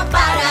todo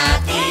para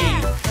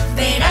ti.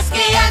 Verás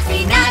que al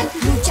final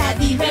mucha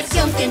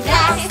diversión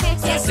tendrás.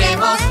 Si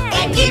hacemos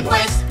equipo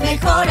es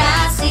mejor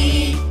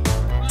así.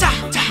 Cha,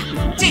 cha,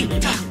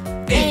 chito,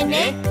 en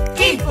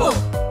equipo.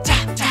 Cha,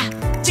 cha,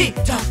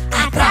 chito,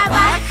 a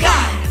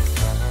trabajar.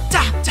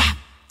 Cha, cha,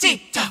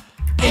 chito,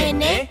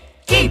 en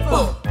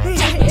equipo.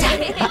 Cha,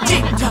 cha,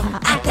 chito,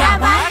 a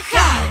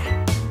trabajar.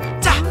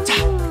 Cha, cha,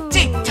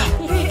 chito,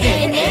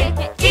 en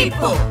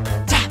equipo.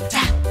 Cha,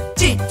 cha,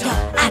 chito,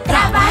 a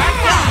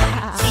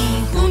trabajar.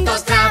 Si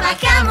juntos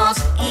trabajamos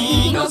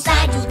y nos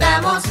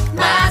ayudamos,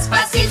 más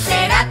fácil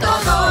será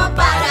todo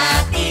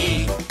para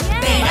ti.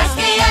 Verás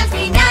que al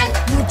final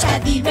mucha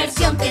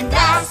diversión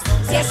tendrás.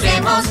 Si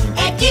hacemos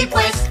equipo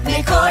es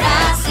mejor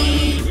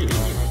así.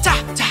 Cha,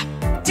 cha,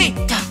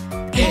 chito,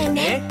 en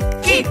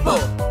equipo.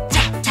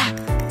 Cha, cha,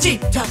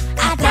 chito,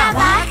 a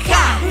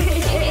trabajar.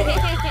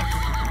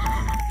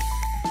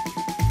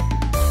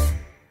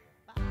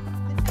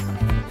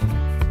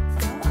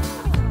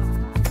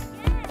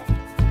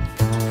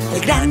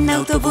 el gran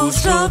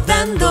autobús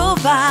rodando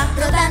va,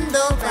 Rodando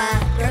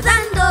va,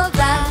 rodando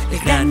va, el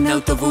gran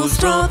autobús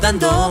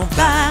rodando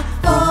va,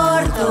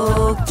 por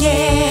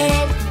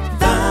doquier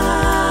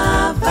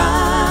va,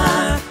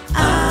 va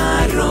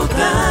a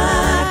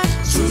rodar,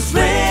 sus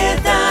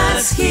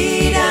ruedas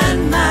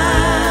giran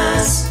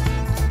más.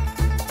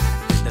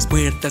 Las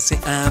puertas se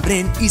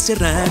abren y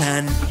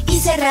cerrarán. y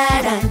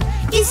cerrarán,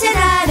 y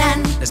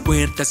cerrarán, Las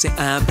puertas se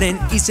abren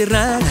y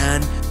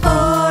cerrarán.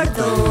 Por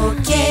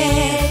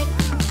doquier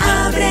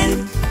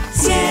abren,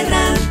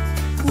 cierran,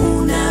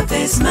 una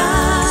vez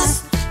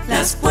más,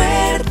 las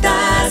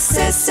puertas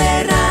se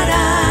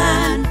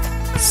cerrarán.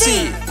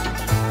 Sí,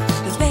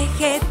 Los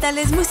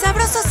vegetales muy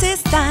sabrosos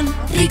están,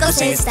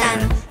 ricos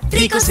están,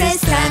 ricos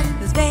están,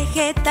 los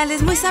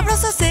vegetales muy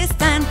sabrosos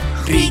están,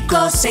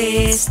 ricos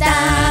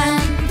están.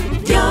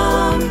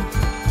 Yum,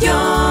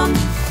 yum,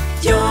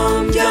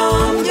 yum,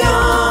 yum,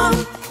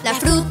 yum. La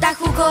fruta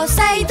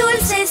jugosa y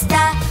dulce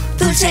está,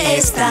 Dulce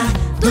está,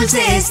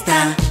 dulce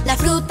está, la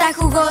fruta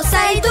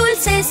jugosa y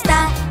dulce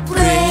está,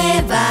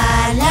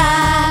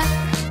 pruébala.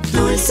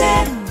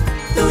 dulce,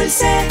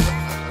 dulce,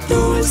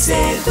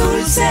 dulce,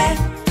 dulce,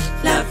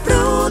 la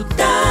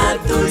fruta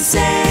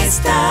dulce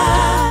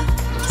está.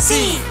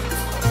 Sí,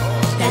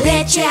 la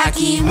leche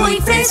aquí muy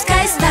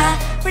fresca está,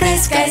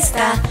 fresca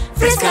está,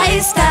 fresca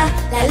está.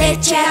 La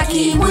leche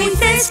aquí muy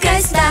fresca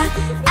está,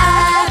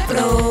 a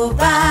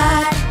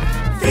probar.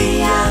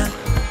 Fría,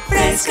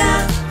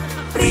 fresca,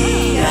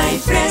 fría y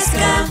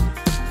fresca,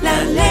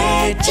 la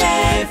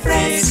leche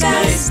fresca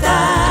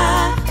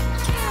está.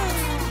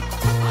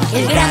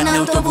 El gran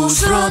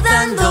autobús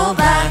rodando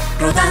va,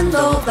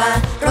 rodando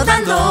va,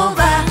 rodando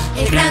va.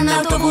 El gran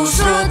autobús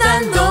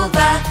rodando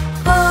va,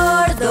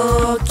 por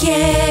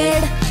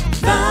doquier.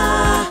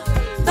 Va,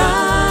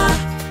 va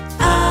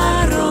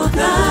a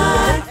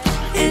rodar,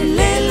 en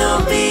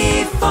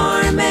Lellobee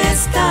Farm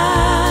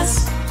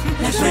estás,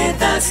 las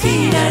ruedas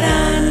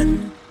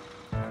girarán.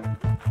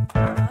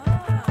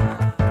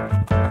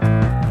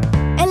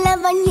 En la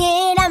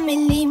bañera me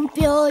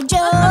limpio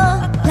yo,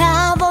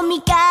 lavo mi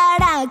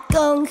cara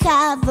con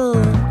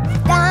jabón,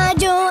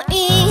 tallo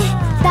y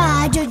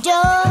tallo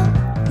yo.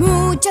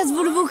 Muchas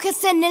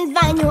burbujas en el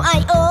baño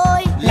hay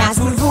hoy. Las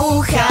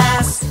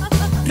burbujas,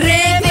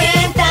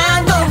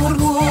 reventando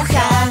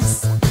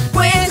burbujas.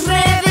 Pues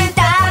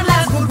reventar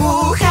las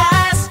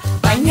burbujas,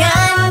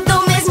 bañando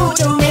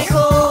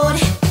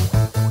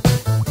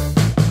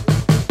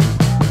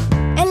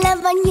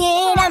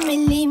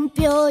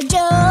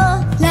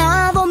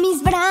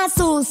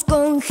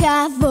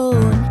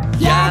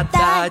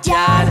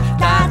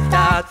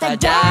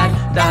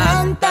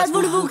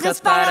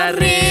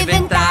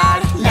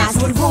reventar las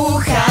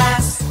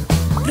burbujas.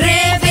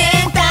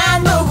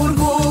 Reventando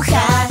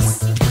burbujas.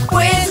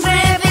 Pues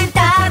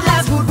reventar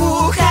las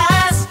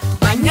burbujas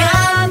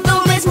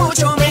bañándome es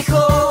mucho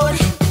mejor.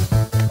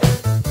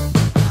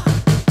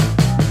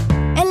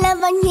 En la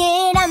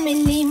bañera me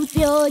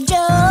limpio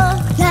yo,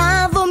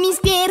 lavo mis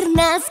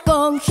piernas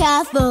con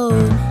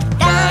jabón.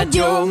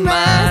 Yo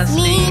más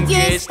limpio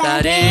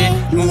estaré,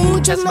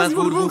 muchas más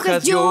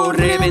burbujas yo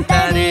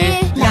reventaré.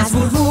 Las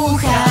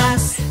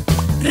burbujas.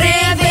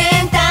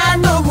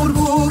 Reventando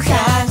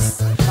burbujas.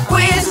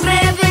 Pues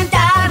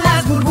reventar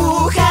las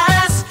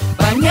burbujas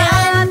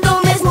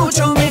bañándome es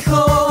mucho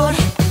mejor.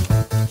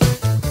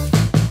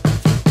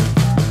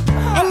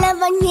 En la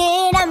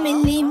bañera me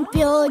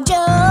limpio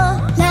yo,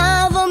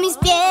 lavo mis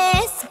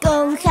pies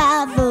con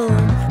jabón.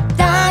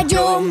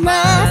 Tallo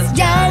más,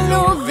 ya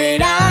lo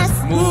verás,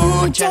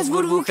 Muchas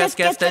burbujas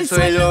que hasta el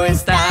suelo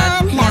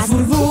están. Las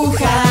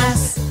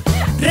burbujas.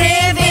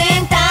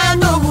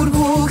 Reventando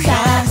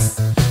burbujas.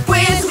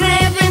 Pues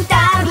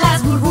reventar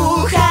las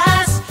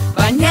burbujas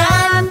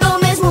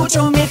bañándome es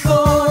mucho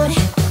mejor.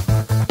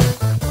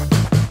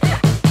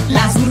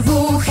 Las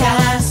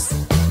burbujas.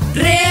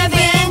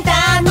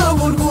 Reventando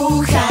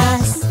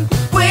burbujas.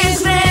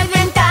 Pues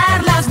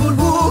reventar las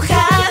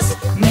burbujas.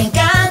 Me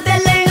encanta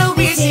el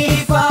Lellobee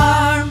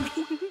CIUDAD.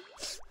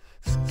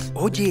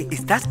 Oye,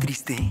 ¿estás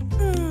triste?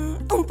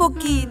 Un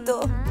poquito.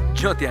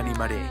 Yo te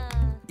animaré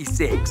y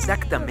sé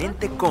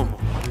exactamente cómo.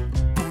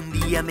 Un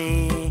día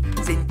me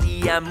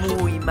sentía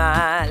muy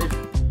mal.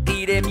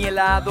 Tiré mi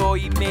helado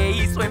y me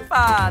hizo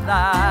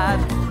enfadar.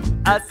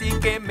 Así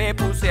que me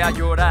puse a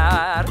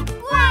llorar.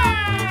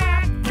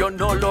 Yo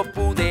no lo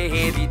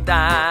pude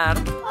evitar.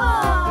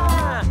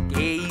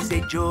 ¿Qué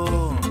hice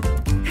yo?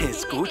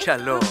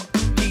 Escúchalo.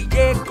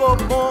 Chillé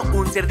como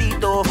un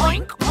cerdito.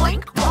 Oink,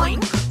 oink,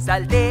 oink.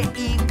 Salté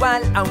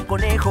igual a un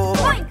conejo.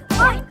 Oink,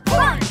 oink,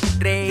 oink.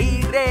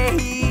 Reí,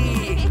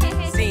 reí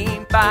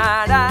sin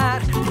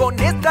parar. Con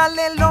esta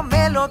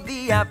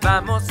melodía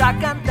vamos a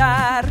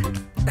cantar.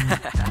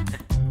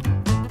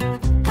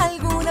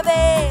 Alguna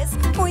vez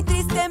muy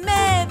triste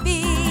me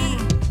vi,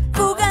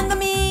 jugando a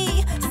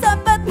mi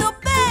zapato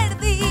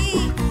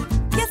perdí,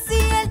 y así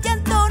el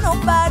llanto no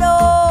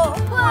paró,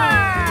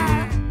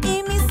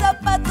 y mi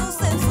zapato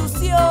se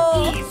ensució.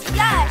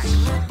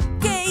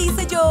 ¿Qué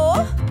hice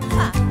yo?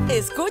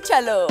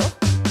 Escúchalo.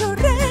 Yo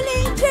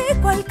relinché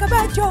cual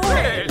caballo.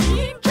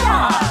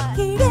 ¡Relincha!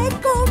 Giré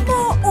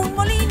como un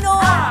molino.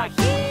 ¡A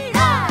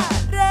girar!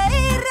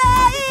 Reí,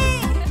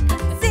 reí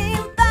sin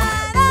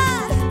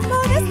parar.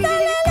 Con esta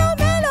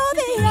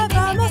melodía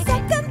vamos a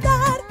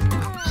cantar,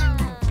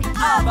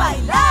 a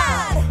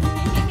bailar.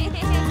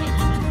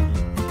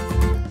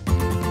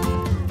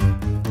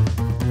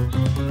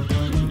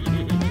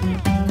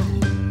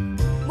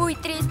 Muy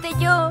triste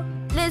yo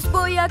les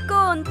voy a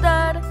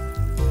contar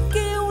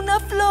Que una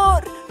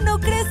flor no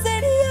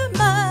crecería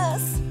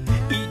más.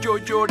 Y yo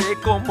lloré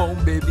como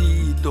un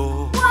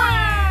bebito.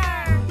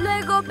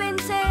 Luego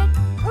pensé,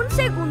 un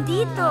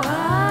segundito.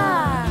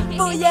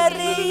 Voy a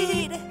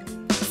reír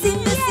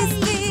sin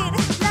desistir.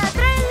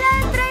 Ladré,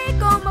 ladré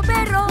como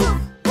perro.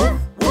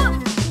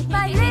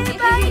 Bailé,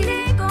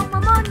 bailé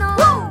como mono.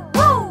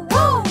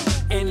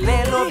 En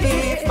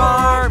Lellobee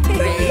Farm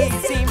reí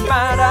sin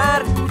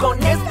parar.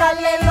 Con esta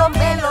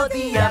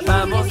melodía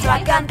vamos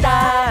a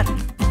cantar.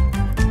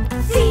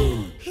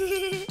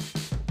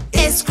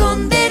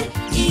 Esconder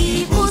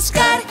y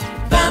buscar,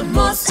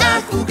 vamos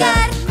a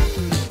jugar.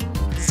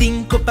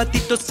 5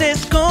 patitos se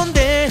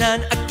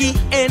esconderán aquí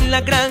en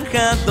la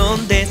granja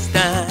donde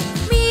están.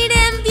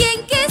 Miren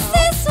bien qué es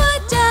eso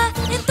allá,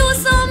 en tu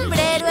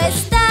sombrero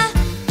está.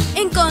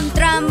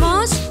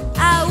 Encontramos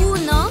a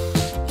uno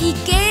y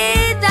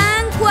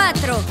quedan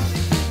 4.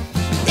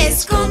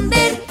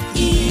 Esconder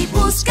y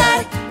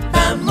buscar,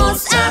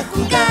 vamos a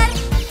jugar.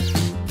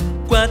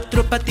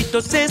 4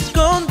 patitos se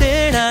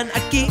esconderán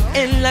aquí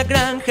en la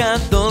granja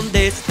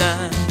donde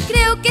están.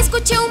 Creo que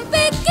escuché un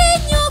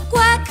pequeño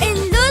cuac.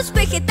 En los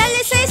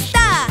vegetales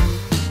está.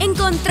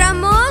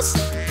 Encontramos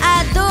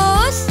a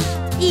 2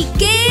 y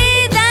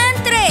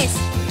quedan 3.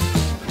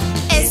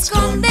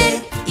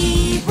 Esconder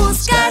y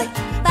buscar,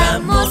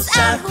 vamos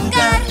a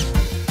jugar.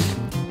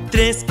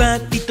 3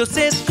 patitos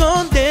se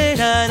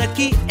esconderán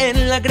aquí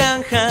en la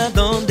granja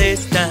donde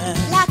están.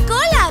 La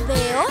cola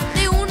veo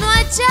de uno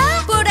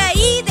allá, por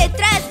ahí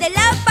detrás de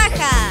la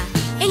paja.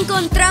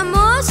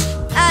 Encontramos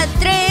a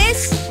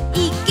 3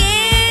 y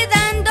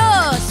quedan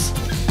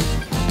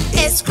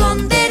 2.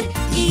 Esconder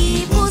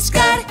y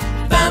buscar,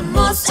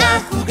 vamos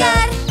a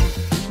jugar.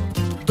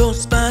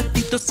 2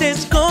 patitos se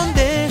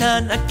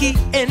esconderán aquí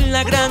en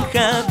la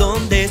granja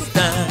donde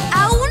están.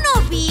 A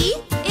uno vi,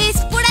 es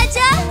por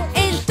allá,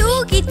 en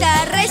tu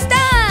guitarra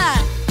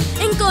está.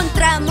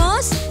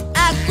 Encontramos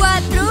a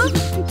 4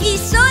 y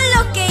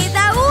solo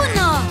queda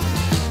 1.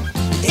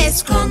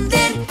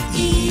 Esconder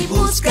y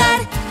buscar,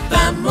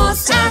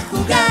 vamos a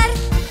jugar.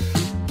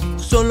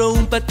 Solo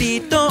un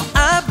patito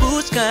a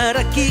buscar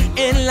aquí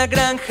en la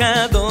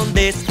granja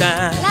donde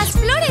está. Las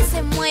flores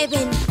se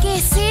mueven, ¿qué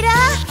será?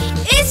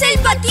 Es ¡Es el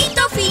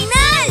patito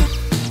final!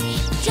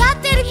 ¡Ya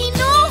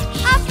terminó!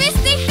 ¡A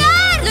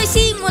festejar! ¡Lo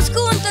hicimos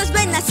juntos!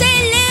 ¡Ven a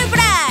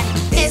celebrar!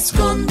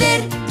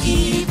 Esconder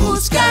y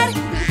buscar,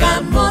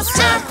 vamos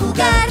a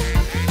jugar.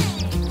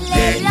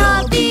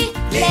 Lellobee,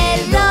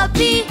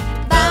 Lellobee,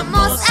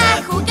 vamos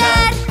a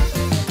jugar.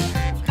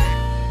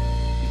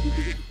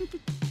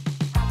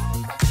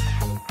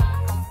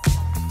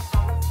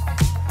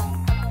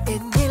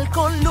 En el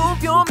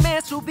columpio me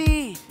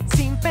subí,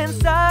 sin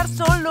pensar,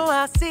 solo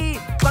así,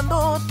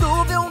 cuando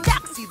tuve un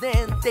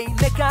accidente y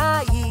me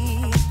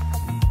caí.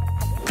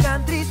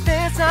 Gran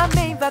tristeza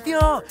me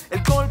invadió,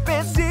 el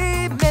golpe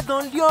sí me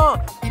dolió,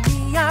 y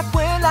mi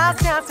abuela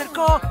se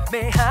acercó,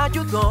 me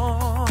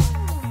ayudó.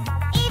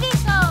 Y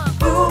dijo: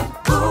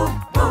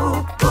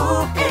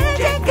 He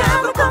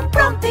llegado con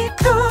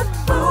prontitud.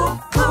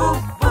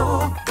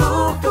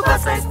 Tú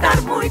vas a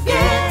estar muy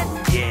bien.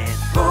 Bien.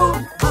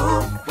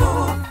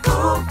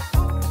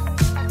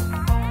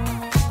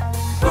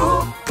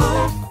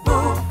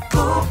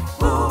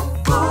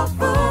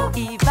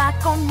 Iba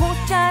con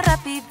mucha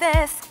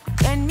rapidez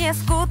en mi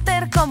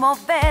scooter, como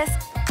ves,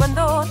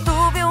 cuando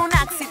tuve un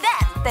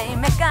accidente y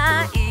me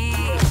caí.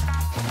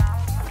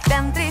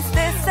 Gran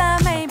tristeza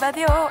me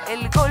invadió,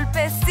 el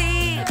golpe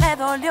sí me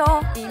dolió,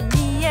 y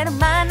mi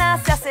hermana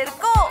se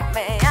acercó,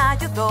 me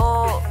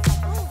ayudó.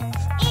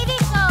 y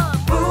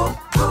dijo: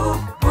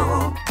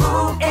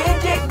 He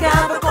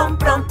llegado con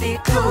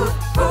prontitud.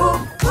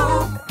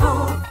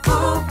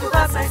 Tú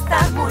vas a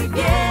estar muy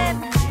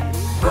bien.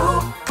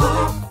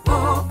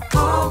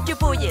 Yo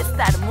voy a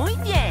estar muy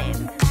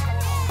bien.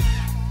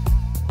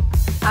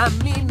 A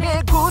mí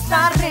me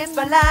gusta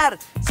resbalar,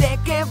 sé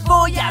que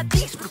voy a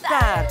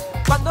disfrutar.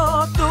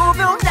 Cuando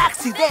tuve un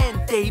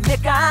accidente y me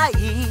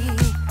caí,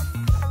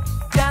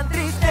 gran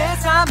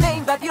tristeza me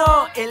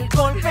invadió, el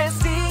golpe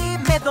sí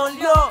me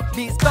dolió.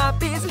 Mis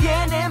papis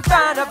vienen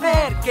para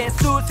ver qué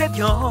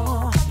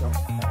sucedió.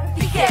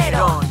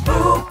 Dijeron: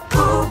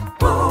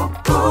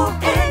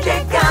 He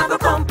llegado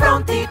con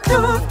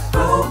prontitud.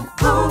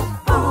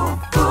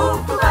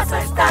 Tú vas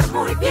a estar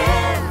muy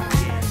bien.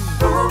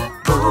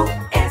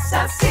 Es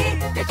así,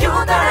 te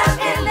ayudarán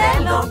en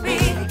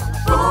Lellobee.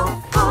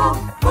 No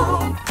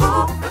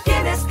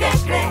tienes que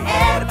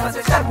creer, vas a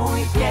estar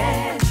muy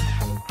bien.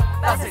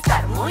 Vas a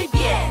estar muy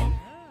bien.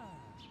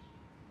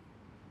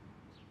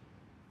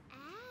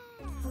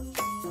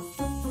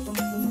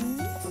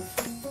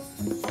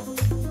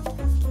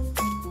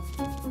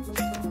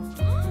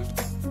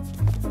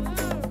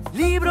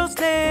 libros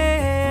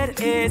leer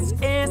es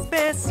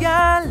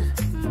especial.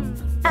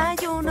 Hay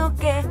uno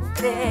que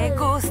te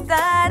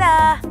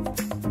gustará.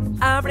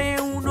 Abre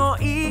uno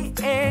y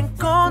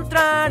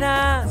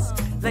encontrarás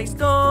la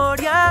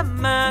historia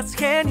más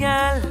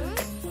genial.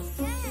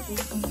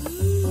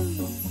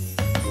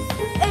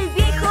 El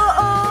viejo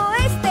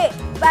oeste,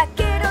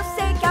 vaqueros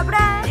sé que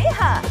habrá.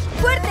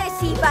 Fuertes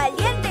y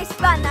valientes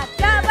van a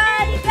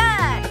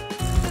cabalgar.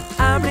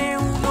 Abre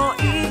uno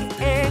y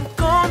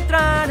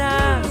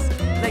encontrarás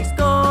la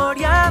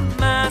historia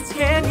más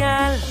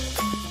genial.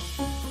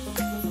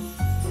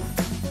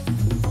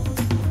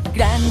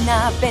 Gran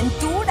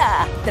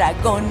aventura,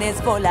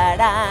 dragones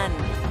volarán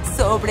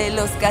sobre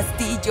los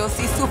castillos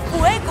y su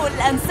fuego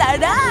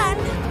lanzarán.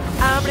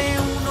 Abre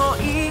uno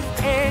y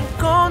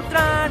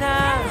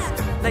encontrarás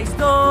la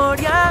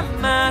historia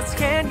más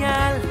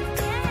genial.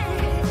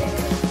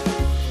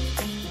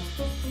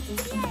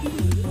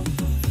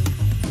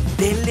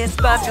 Del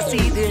espacio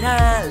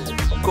sideral,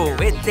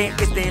 cohete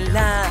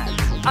estelar,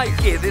 hay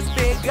que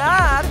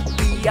despegar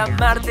y a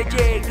Marte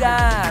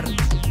llegar.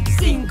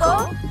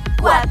 5,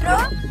 4,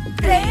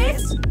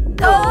 3,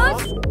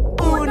 2,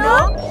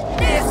 1,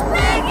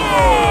 ¡despegue!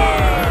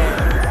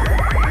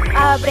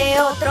 Abre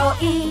otro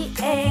y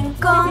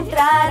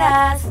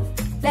encontrarás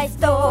la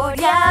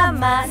historia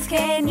más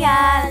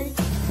genial.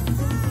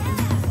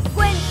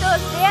 Cuentos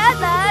de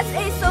hadas,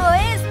 eso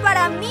es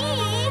para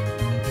mí.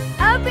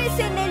 Aves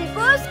en el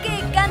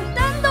bosque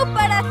cantando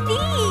para ti.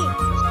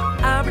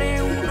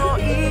 Abre uno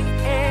y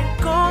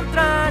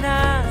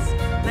encontrarás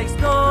la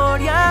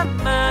historia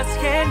más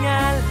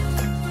genial.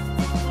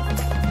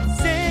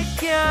 Sé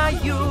que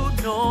hay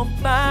uno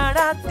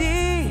para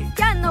ti.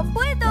 Ya no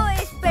puedo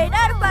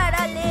esperar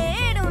para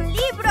leer un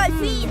libro al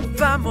fin.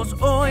 Vamos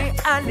hoy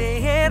a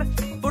leer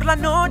por la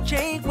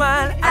noche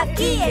igual.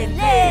 Aquí en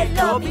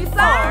Lellobee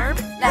Farm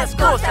las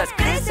cosas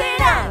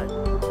crecerán.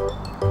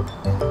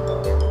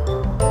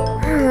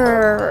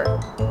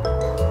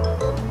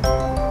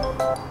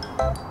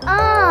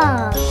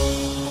 Ah.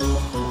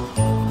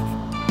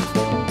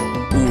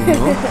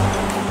 1,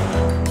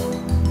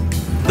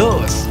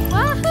 2,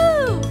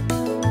 ¡Wahoo!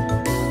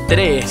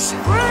 3,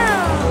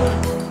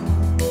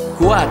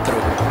 4,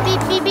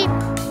 Bip, bip, bip.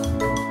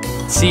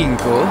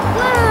 5,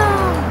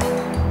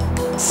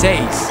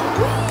 6,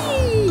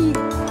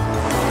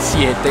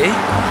 7,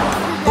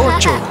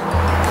 8,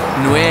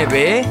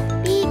 9,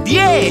 Bip,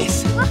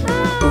 10.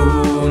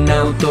 Un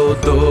auto,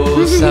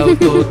 dos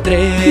autos,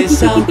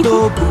 tres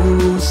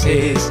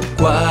autobuses,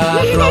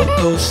 cuatro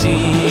autos,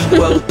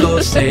 cinco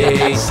autos,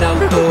 seis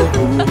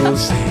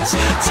autobuses,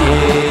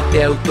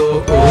 siete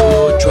autos,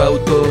 ocho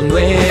autos,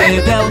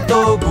 nueve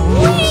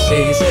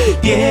autobuses,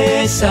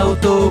 10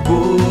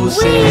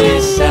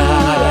 autobuses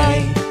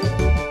hay.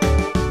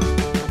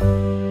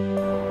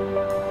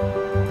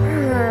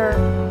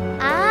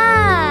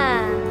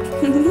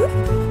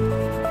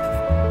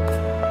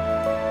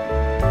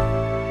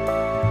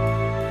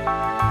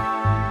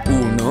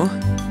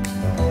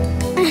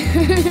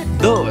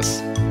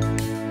 Dos,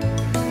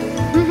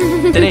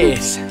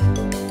 3,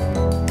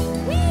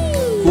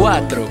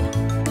 4,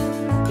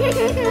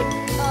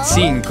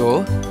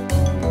 5,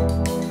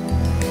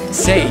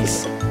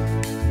 6,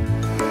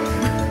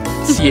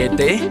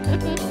 7,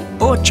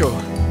 8,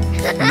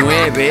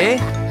 9,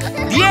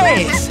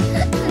 10.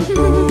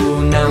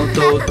 Un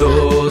auto,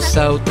 dos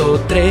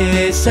autos,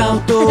 tres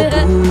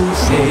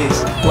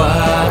autobuses,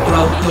 cuatro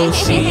autos,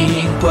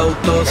 cinco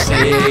autos,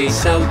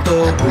 seis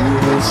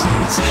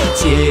autobuses,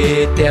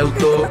 siete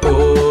autos,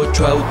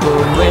 ocho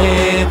autos,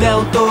 nueve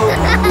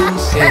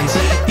autobuses,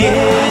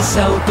 10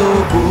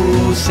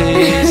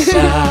 autobuses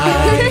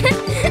hay.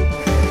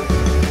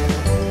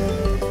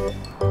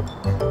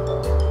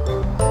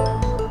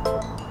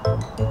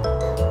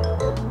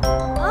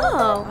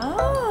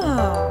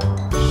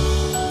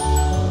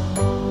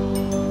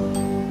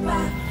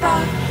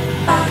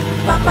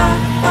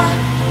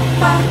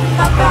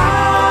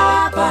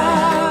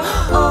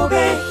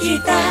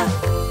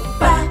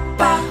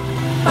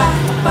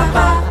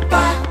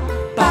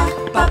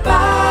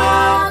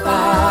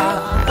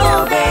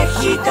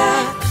 Ovejita,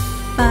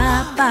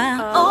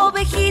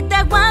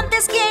 ovejita,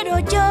 guantes quiero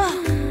yo.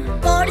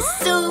 Por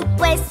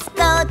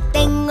supuesto,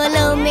 tengo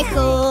lo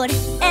mejor.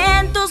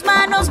 En tus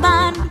manos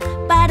van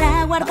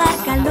para guardar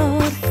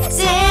calor.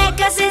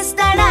 Secas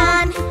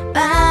estarán,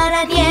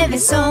 para nieve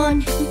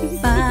son.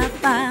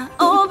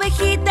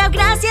 Ovejita,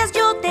 gracias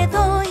yo te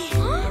doy.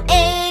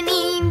 En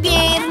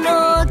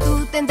invierno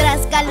tú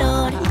tendrás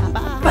calor.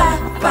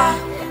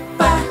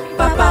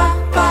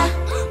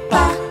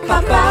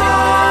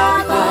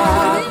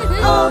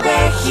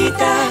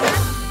 Ovejita,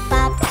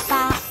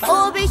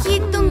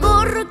 Ovejita, un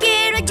gorro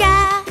quiero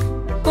ya.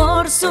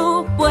 por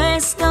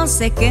supuesto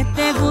sé que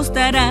te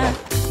gustará.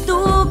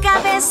 Tu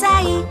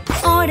cabeza y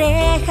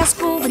orejas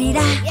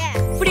cubrirá.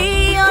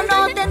 Frío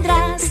no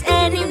tendrás,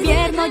 en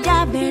invierno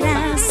ya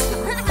verás.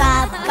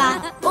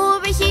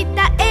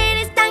 Ovejita,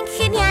 eres tan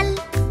genial.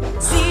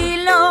 Si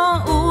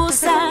lo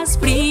usas,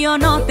 frío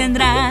no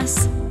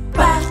tendrás.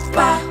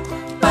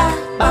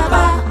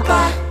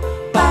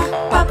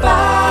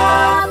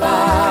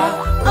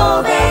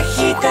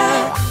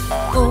 Ovejita,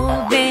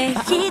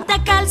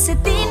 ovejita,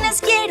 calcetines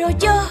quiero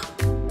yo.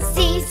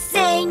 Sí,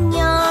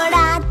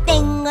 señora,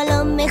 tengo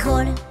lo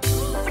mejor.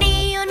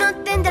 Frío no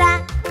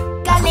tendrá,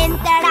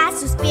 calentará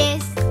sus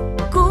pies.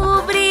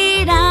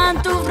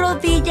 Cubrirán tus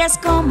rodillas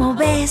como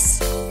ves.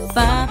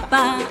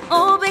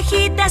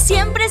 Ovejita,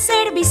 siempre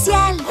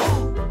servicial.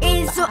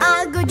 Eso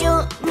hago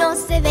yo, no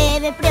se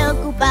debe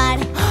preocupar.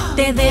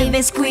 Te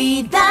debes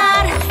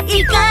cuidar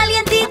y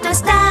calientito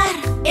estar.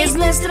 Es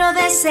nuestro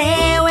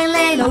deseo en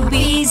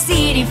Lellobee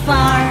City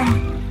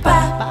Farm.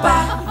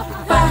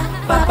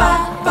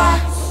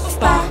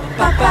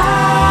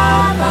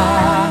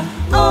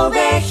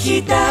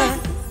 Ovejita.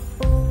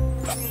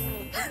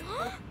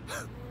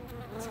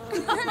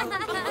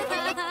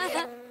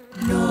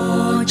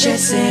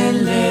 Noches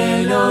en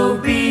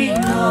Lellobee,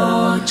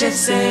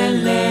 noches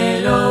en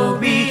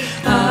Lellobee,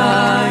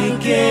 hay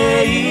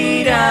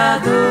que ir a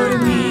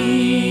dormir.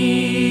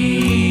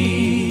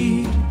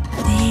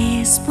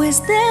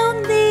 Después de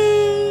un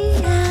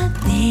día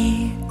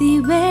de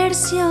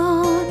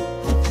diversión,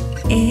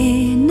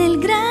 en el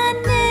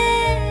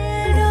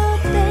granero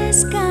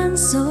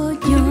descanso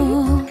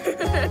yo,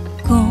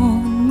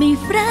 con mi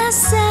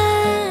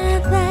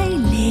frazada y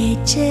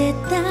leche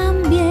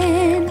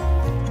también.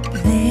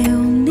 De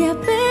un día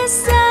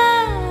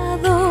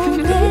pesado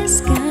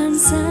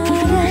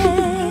descansaré.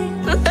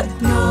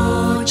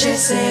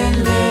 Noches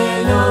en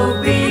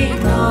Lellobee,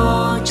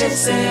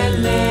 noches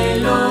en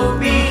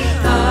Lellobee,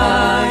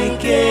 hay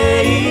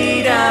que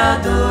ir a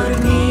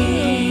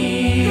dormir.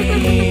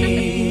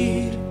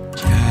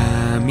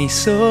 Ya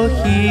mis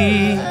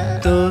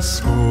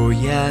ojitos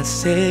voy a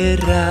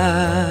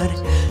cerrar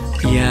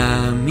y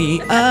a mi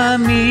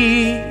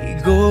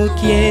amigo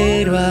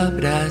quiero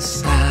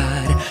abrazar.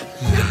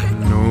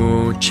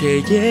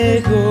 Noche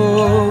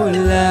llegó,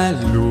 la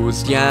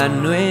luz ya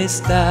no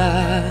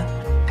está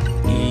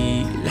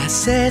y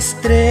las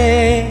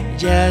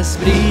estrellas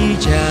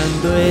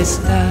brillando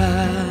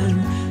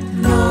están.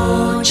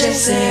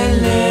 Noches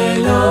en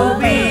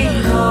Lellobee,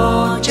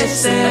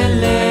 noches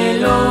en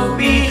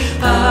Lellobee,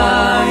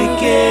 hay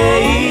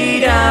que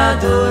ir a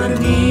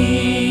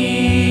dormir.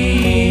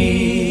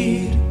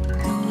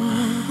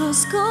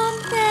 Todos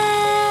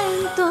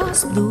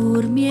contentos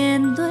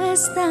durmiendo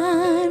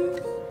están.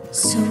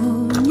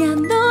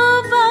 Soñando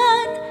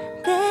van,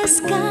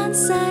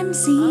 descansan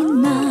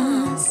sin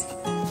más.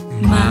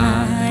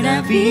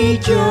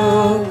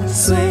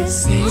 Maravilloso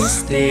es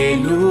este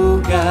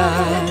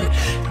lugar.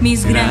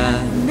 Mis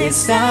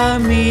grandes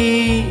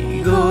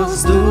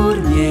amigos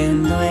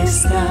durmiendo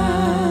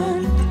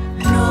están.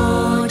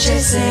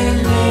 Noches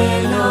en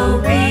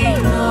Lellobee,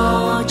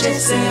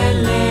 noches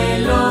en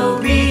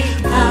Lellobee,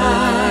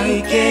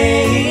 hay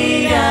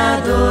que ir a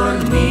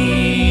dormir.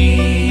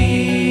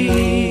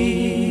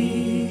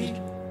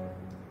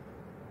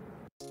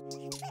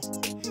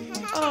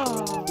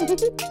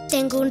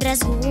 Tengo un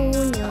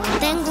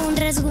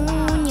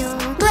rasguño,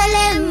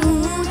 duele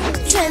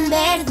mucho en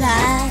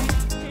verdad.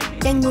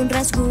 Tengo un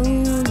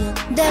rasguño,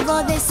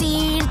 debo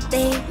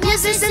decirte, me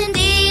hace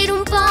sentir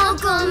un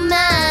poco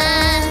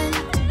mal.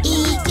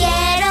 Y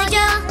quiero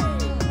yo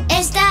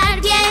estar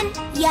bien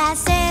y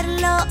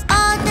hacerlo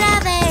otra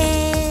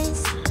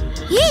vez.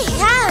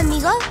 ¡Hija,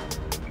 amigo!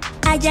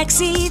 Hay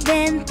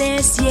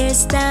accidentes y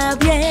está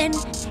bien,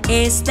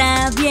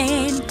 está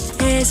bien,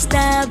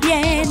 está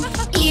bien.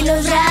 Y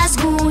los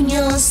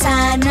rasguños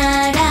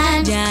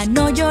sanarán. Ya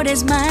no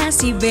llores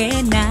más y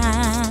ven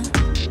a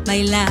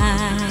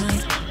bailar.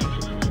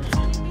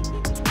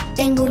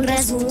 Tengo un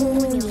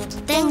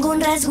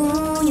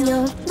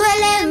rasguño,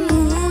 duele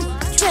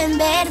mucho en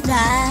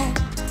verdad.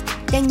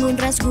 Tengo un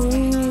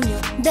rasguño,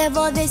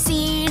 debo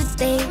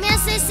decirte, me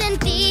hace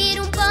sentir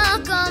un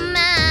poco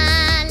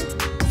mal.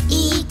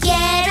 Y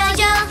quiero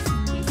yo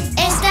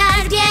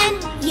estar bien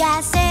y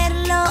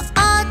hacerlo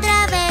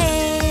otra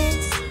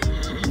vez.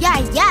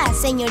 Ya,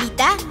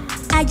 señorita.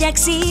 Hay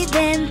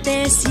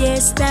accidentes y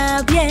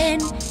está bien,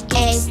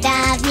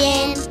 Está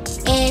bien,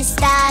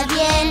 está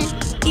bien.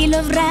 y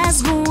los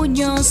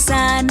rasguños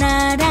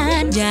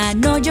sanarán. Ya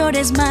no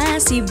llores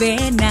más y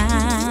ven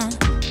a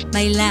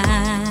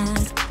bailar.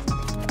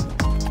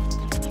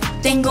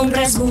 Tengo un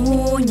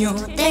rasguño,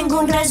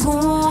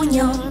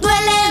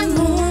 duele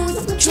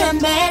mucho en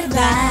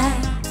verdad.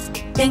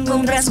 Tengo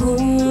un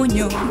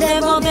rasguño,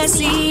 debo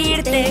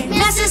decirte,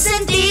 Me hace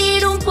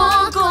sentir un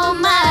poco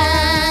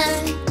mal.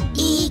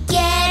 Y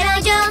quiero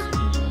yo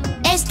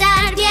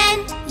estar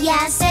bien y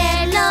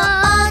hacerlo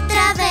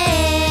otra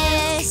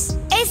vez.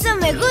 ¡Eso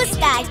me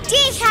gusta,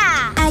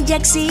 hija! hay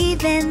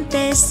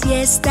accidentes y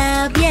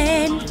está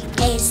bien,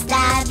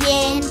 Está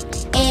bien,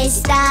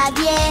 está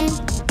bien.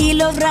 y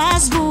los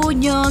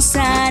rasguños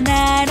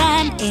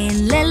sanarán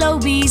en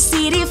Lellobee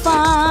City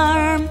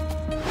Farm,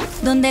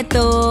 donde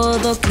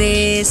todo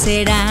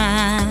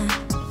crecerá.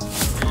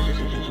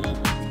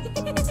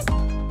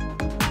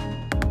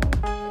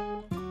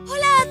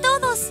 Hola a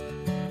todos.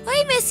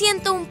 Hoy me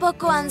siento un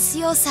poco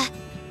ansiosa,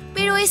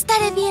 pero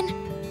estaré bien.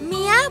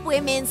 Mi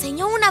abue me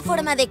enseñó una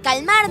forma de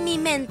calmar mi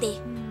mente.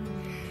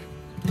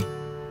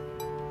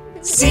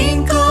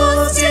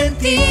 5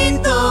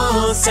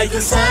 sentidos, hay que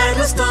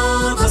usarlos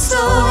todos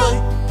hoy.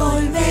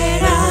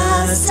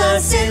 Volverás a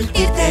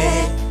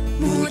sentirte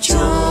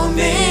mucho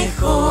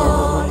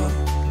mejor.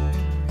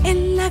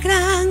 En la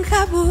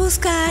granja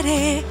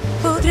buscaré,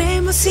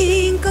 podremos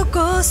 5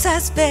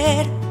 cosas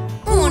ver.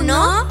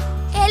 1.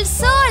 El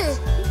sol.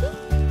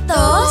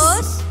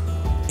 2.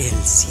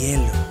 El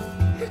cielo.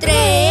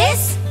 3.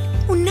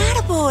 Un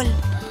árbol.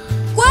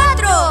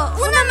 4.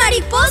 Una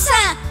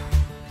mariposa.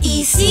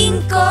 Y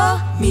 5.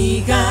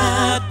 Mi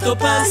gato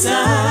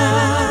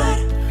pasar.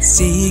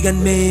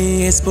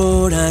 Síganme, es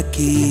por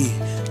aquí.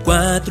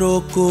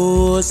 4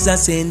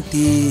 cosas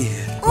sentir.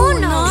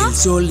 1. El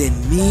sol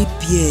en mi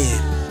piel.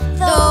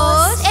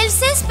 2. El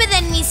césped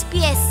en mis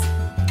pies.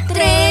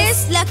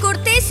 3. La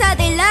corteza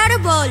del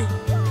árbol.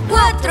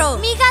 4.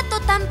 Mi gato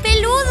tan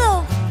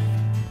peludo.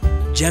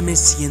 Ya me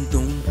siento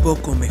un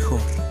poco mejor.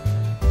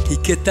 ¿Y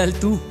qué tal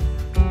tú?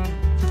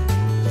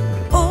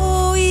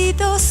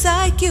 Oídos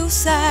hay que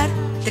usar,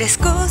 3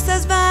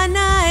 cosas van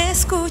a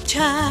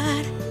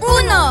escuchar.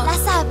 1.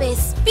 Las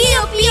aves.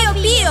 Pío, pío,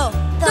 pío.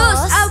 2.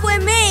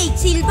 Abuemey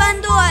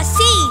silbando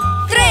así.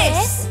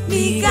 3.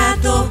 Mi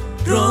gato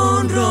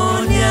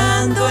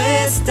ronroneando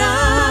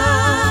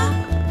está.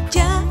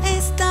 Ya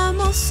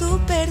estamos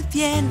súper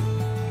bien,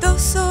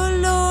 2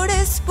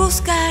 olores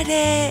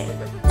buscaré.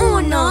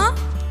 1.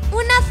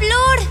 Una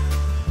flor.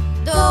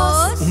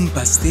 2. Un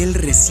pastel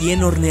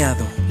recién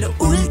horneado. Lo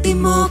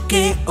último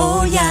que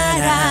hoy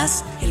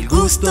harás, el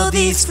gusto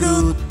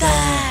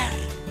disfrutar.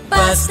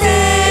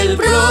 Pastel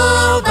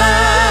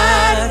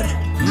probar.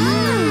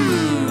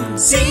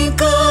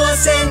 5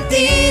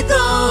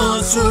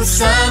 sentidos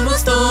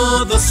usamos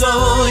todos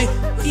hoy.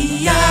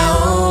 Y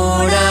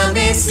ahora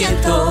me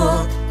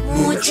siento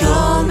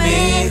mucho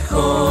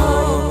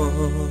mejor.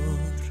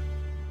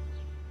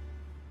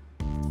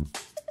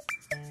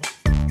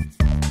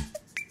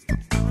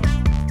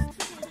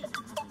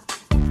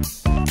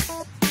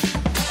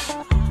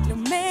 Lo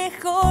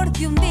mejor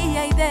de un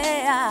día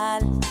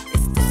ideal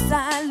es tu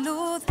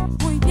salud,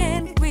 muy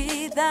bien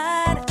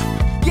cuidar.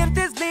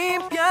 Dientes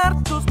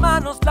limpiar, tus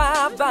manos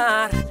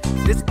lavar.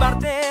 Es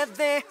parte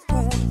de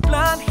un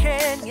plan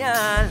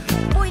genial.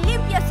 Muy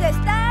limpios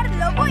estar,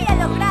 lo voy a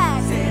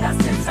lograr. Será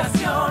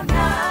sensacional.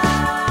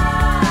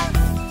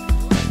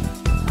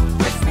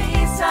 Pues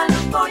mi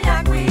salud voy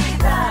a cuidar.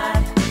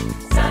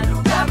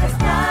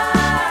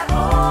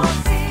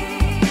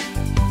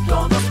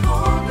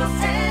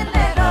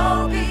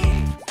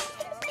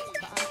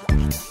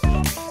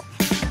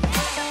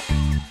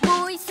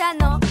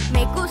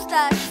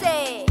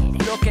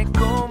 lo que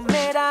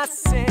comerás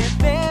se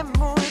ve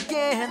muy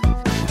bien.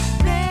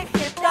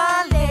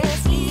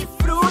 Vegetales y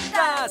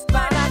frutas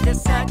para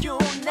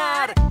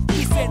desayunar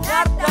y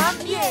cenar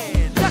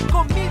también. La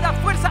comida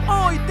fuerza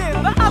hoy te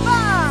va a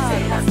dar.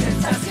 Será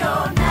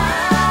sensacional,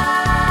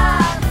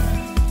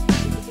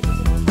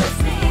 pues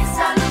mi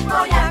salud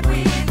voy a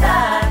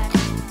cuidar.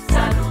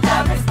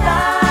 Saludable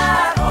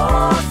estar,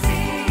 oh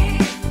sí,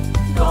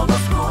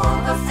 todos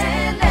juntos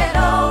en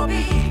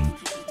Lellobee.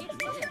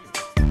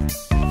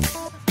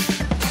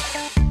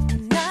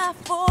 Una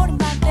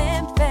forma de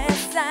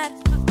empezar,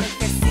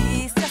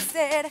 ejercicio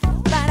hacer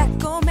para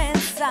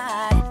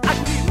comenzar.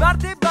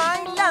 Activarte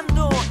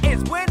bailando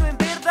es bueno en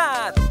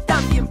verdad.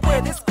 También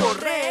puedes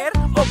correr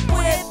o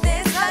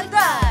Puedes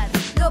saltar,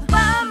 Lo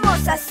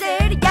vamos a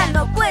hacer, ya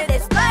no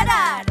puedes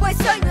parar. Pues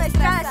hoy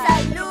nuestra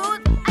salud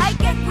hay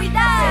que Será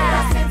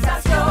cuidar.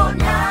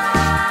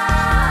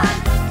 sensacional,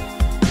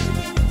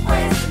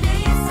 pues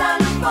mi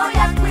salud voy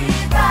a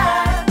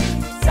cuidar.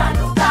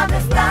 Saludable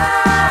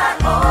estar,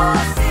 oh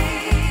sí,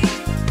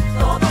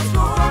 todos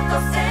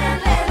juntos en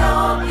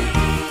Lellobee.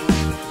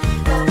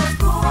 Todos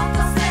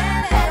juntos en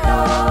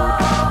Lellobee.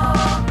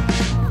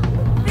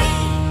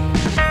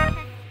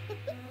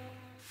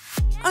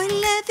 hoy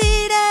le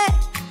diré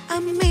a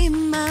mi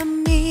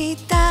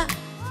mamita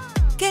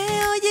que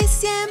hoy y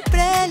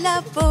siempre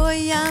la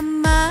voy a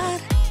amar.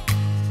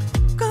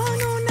 Con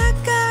una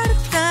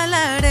carta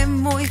la haré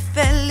muy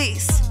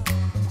feliz,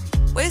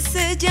 pues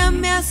ella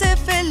me hace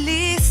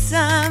feliz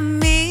a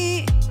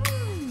mí.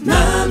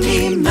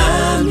 Mami,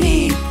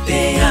 mami,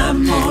 te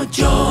amo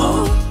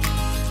yo.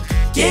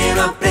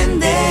 Quiero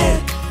aprender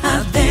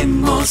a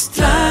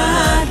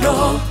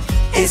demostrarlo.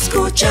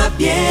 Escucha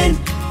bien,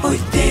 hoy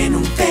ten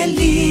un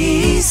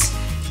feliz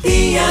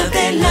Día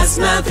de las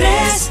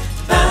Madres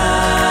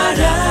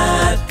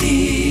para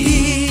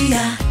ti.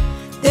 Día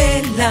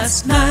de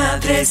las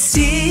Madres,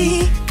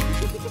 sí.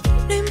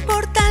 No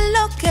importa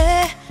lo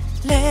que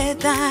le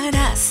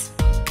darás,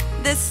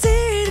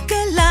 decir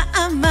que la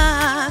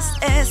amas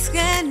es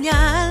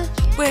genial.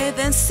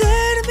 Pueden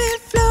servir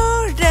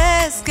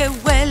flores que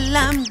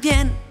huelan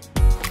bien.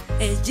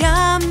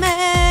 Ella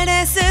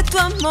merece tu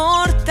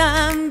amor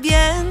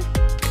también.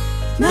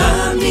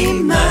 Mami,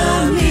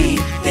 mami,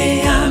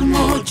 te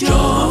amo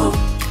yo.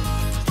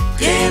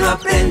 Quiero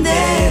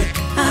aprender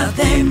a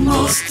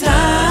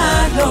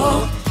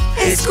demostrarlo.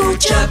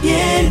 Escucha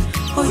bien,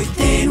 hoy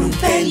ten un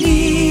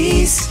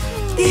feliz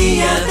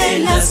Día de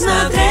las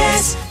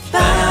Madres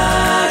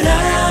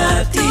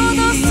para ti.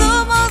 Todos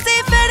somos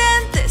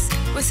diferentes,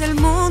 pues el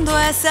mundo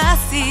es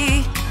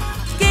así.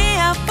 Qué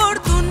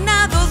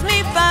afortunados,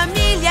 mi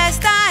familia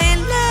está en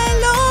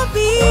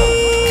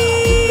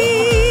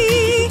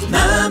Lellobee.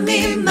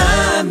 Mami,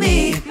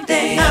 mami,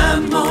 te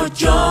amo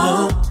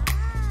yo.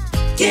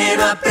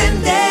 Quiero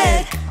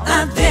aprender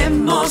a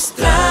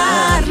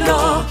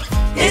demostrarlo.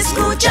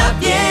 Escucha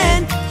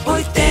bien,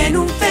 hoy ten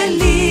un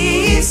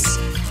feliz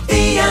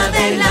Día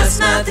de las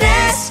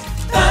Madres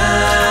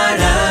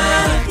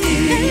para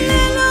ti. En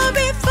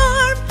Lellobee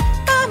Farm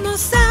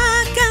vamos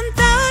a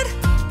cantar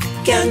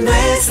Que a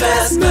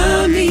nuestras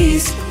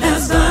mamis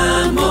las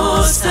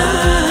vamos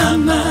a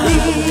amar.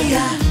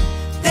 Día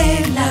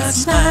de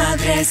las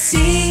Madres,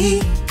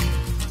 sí.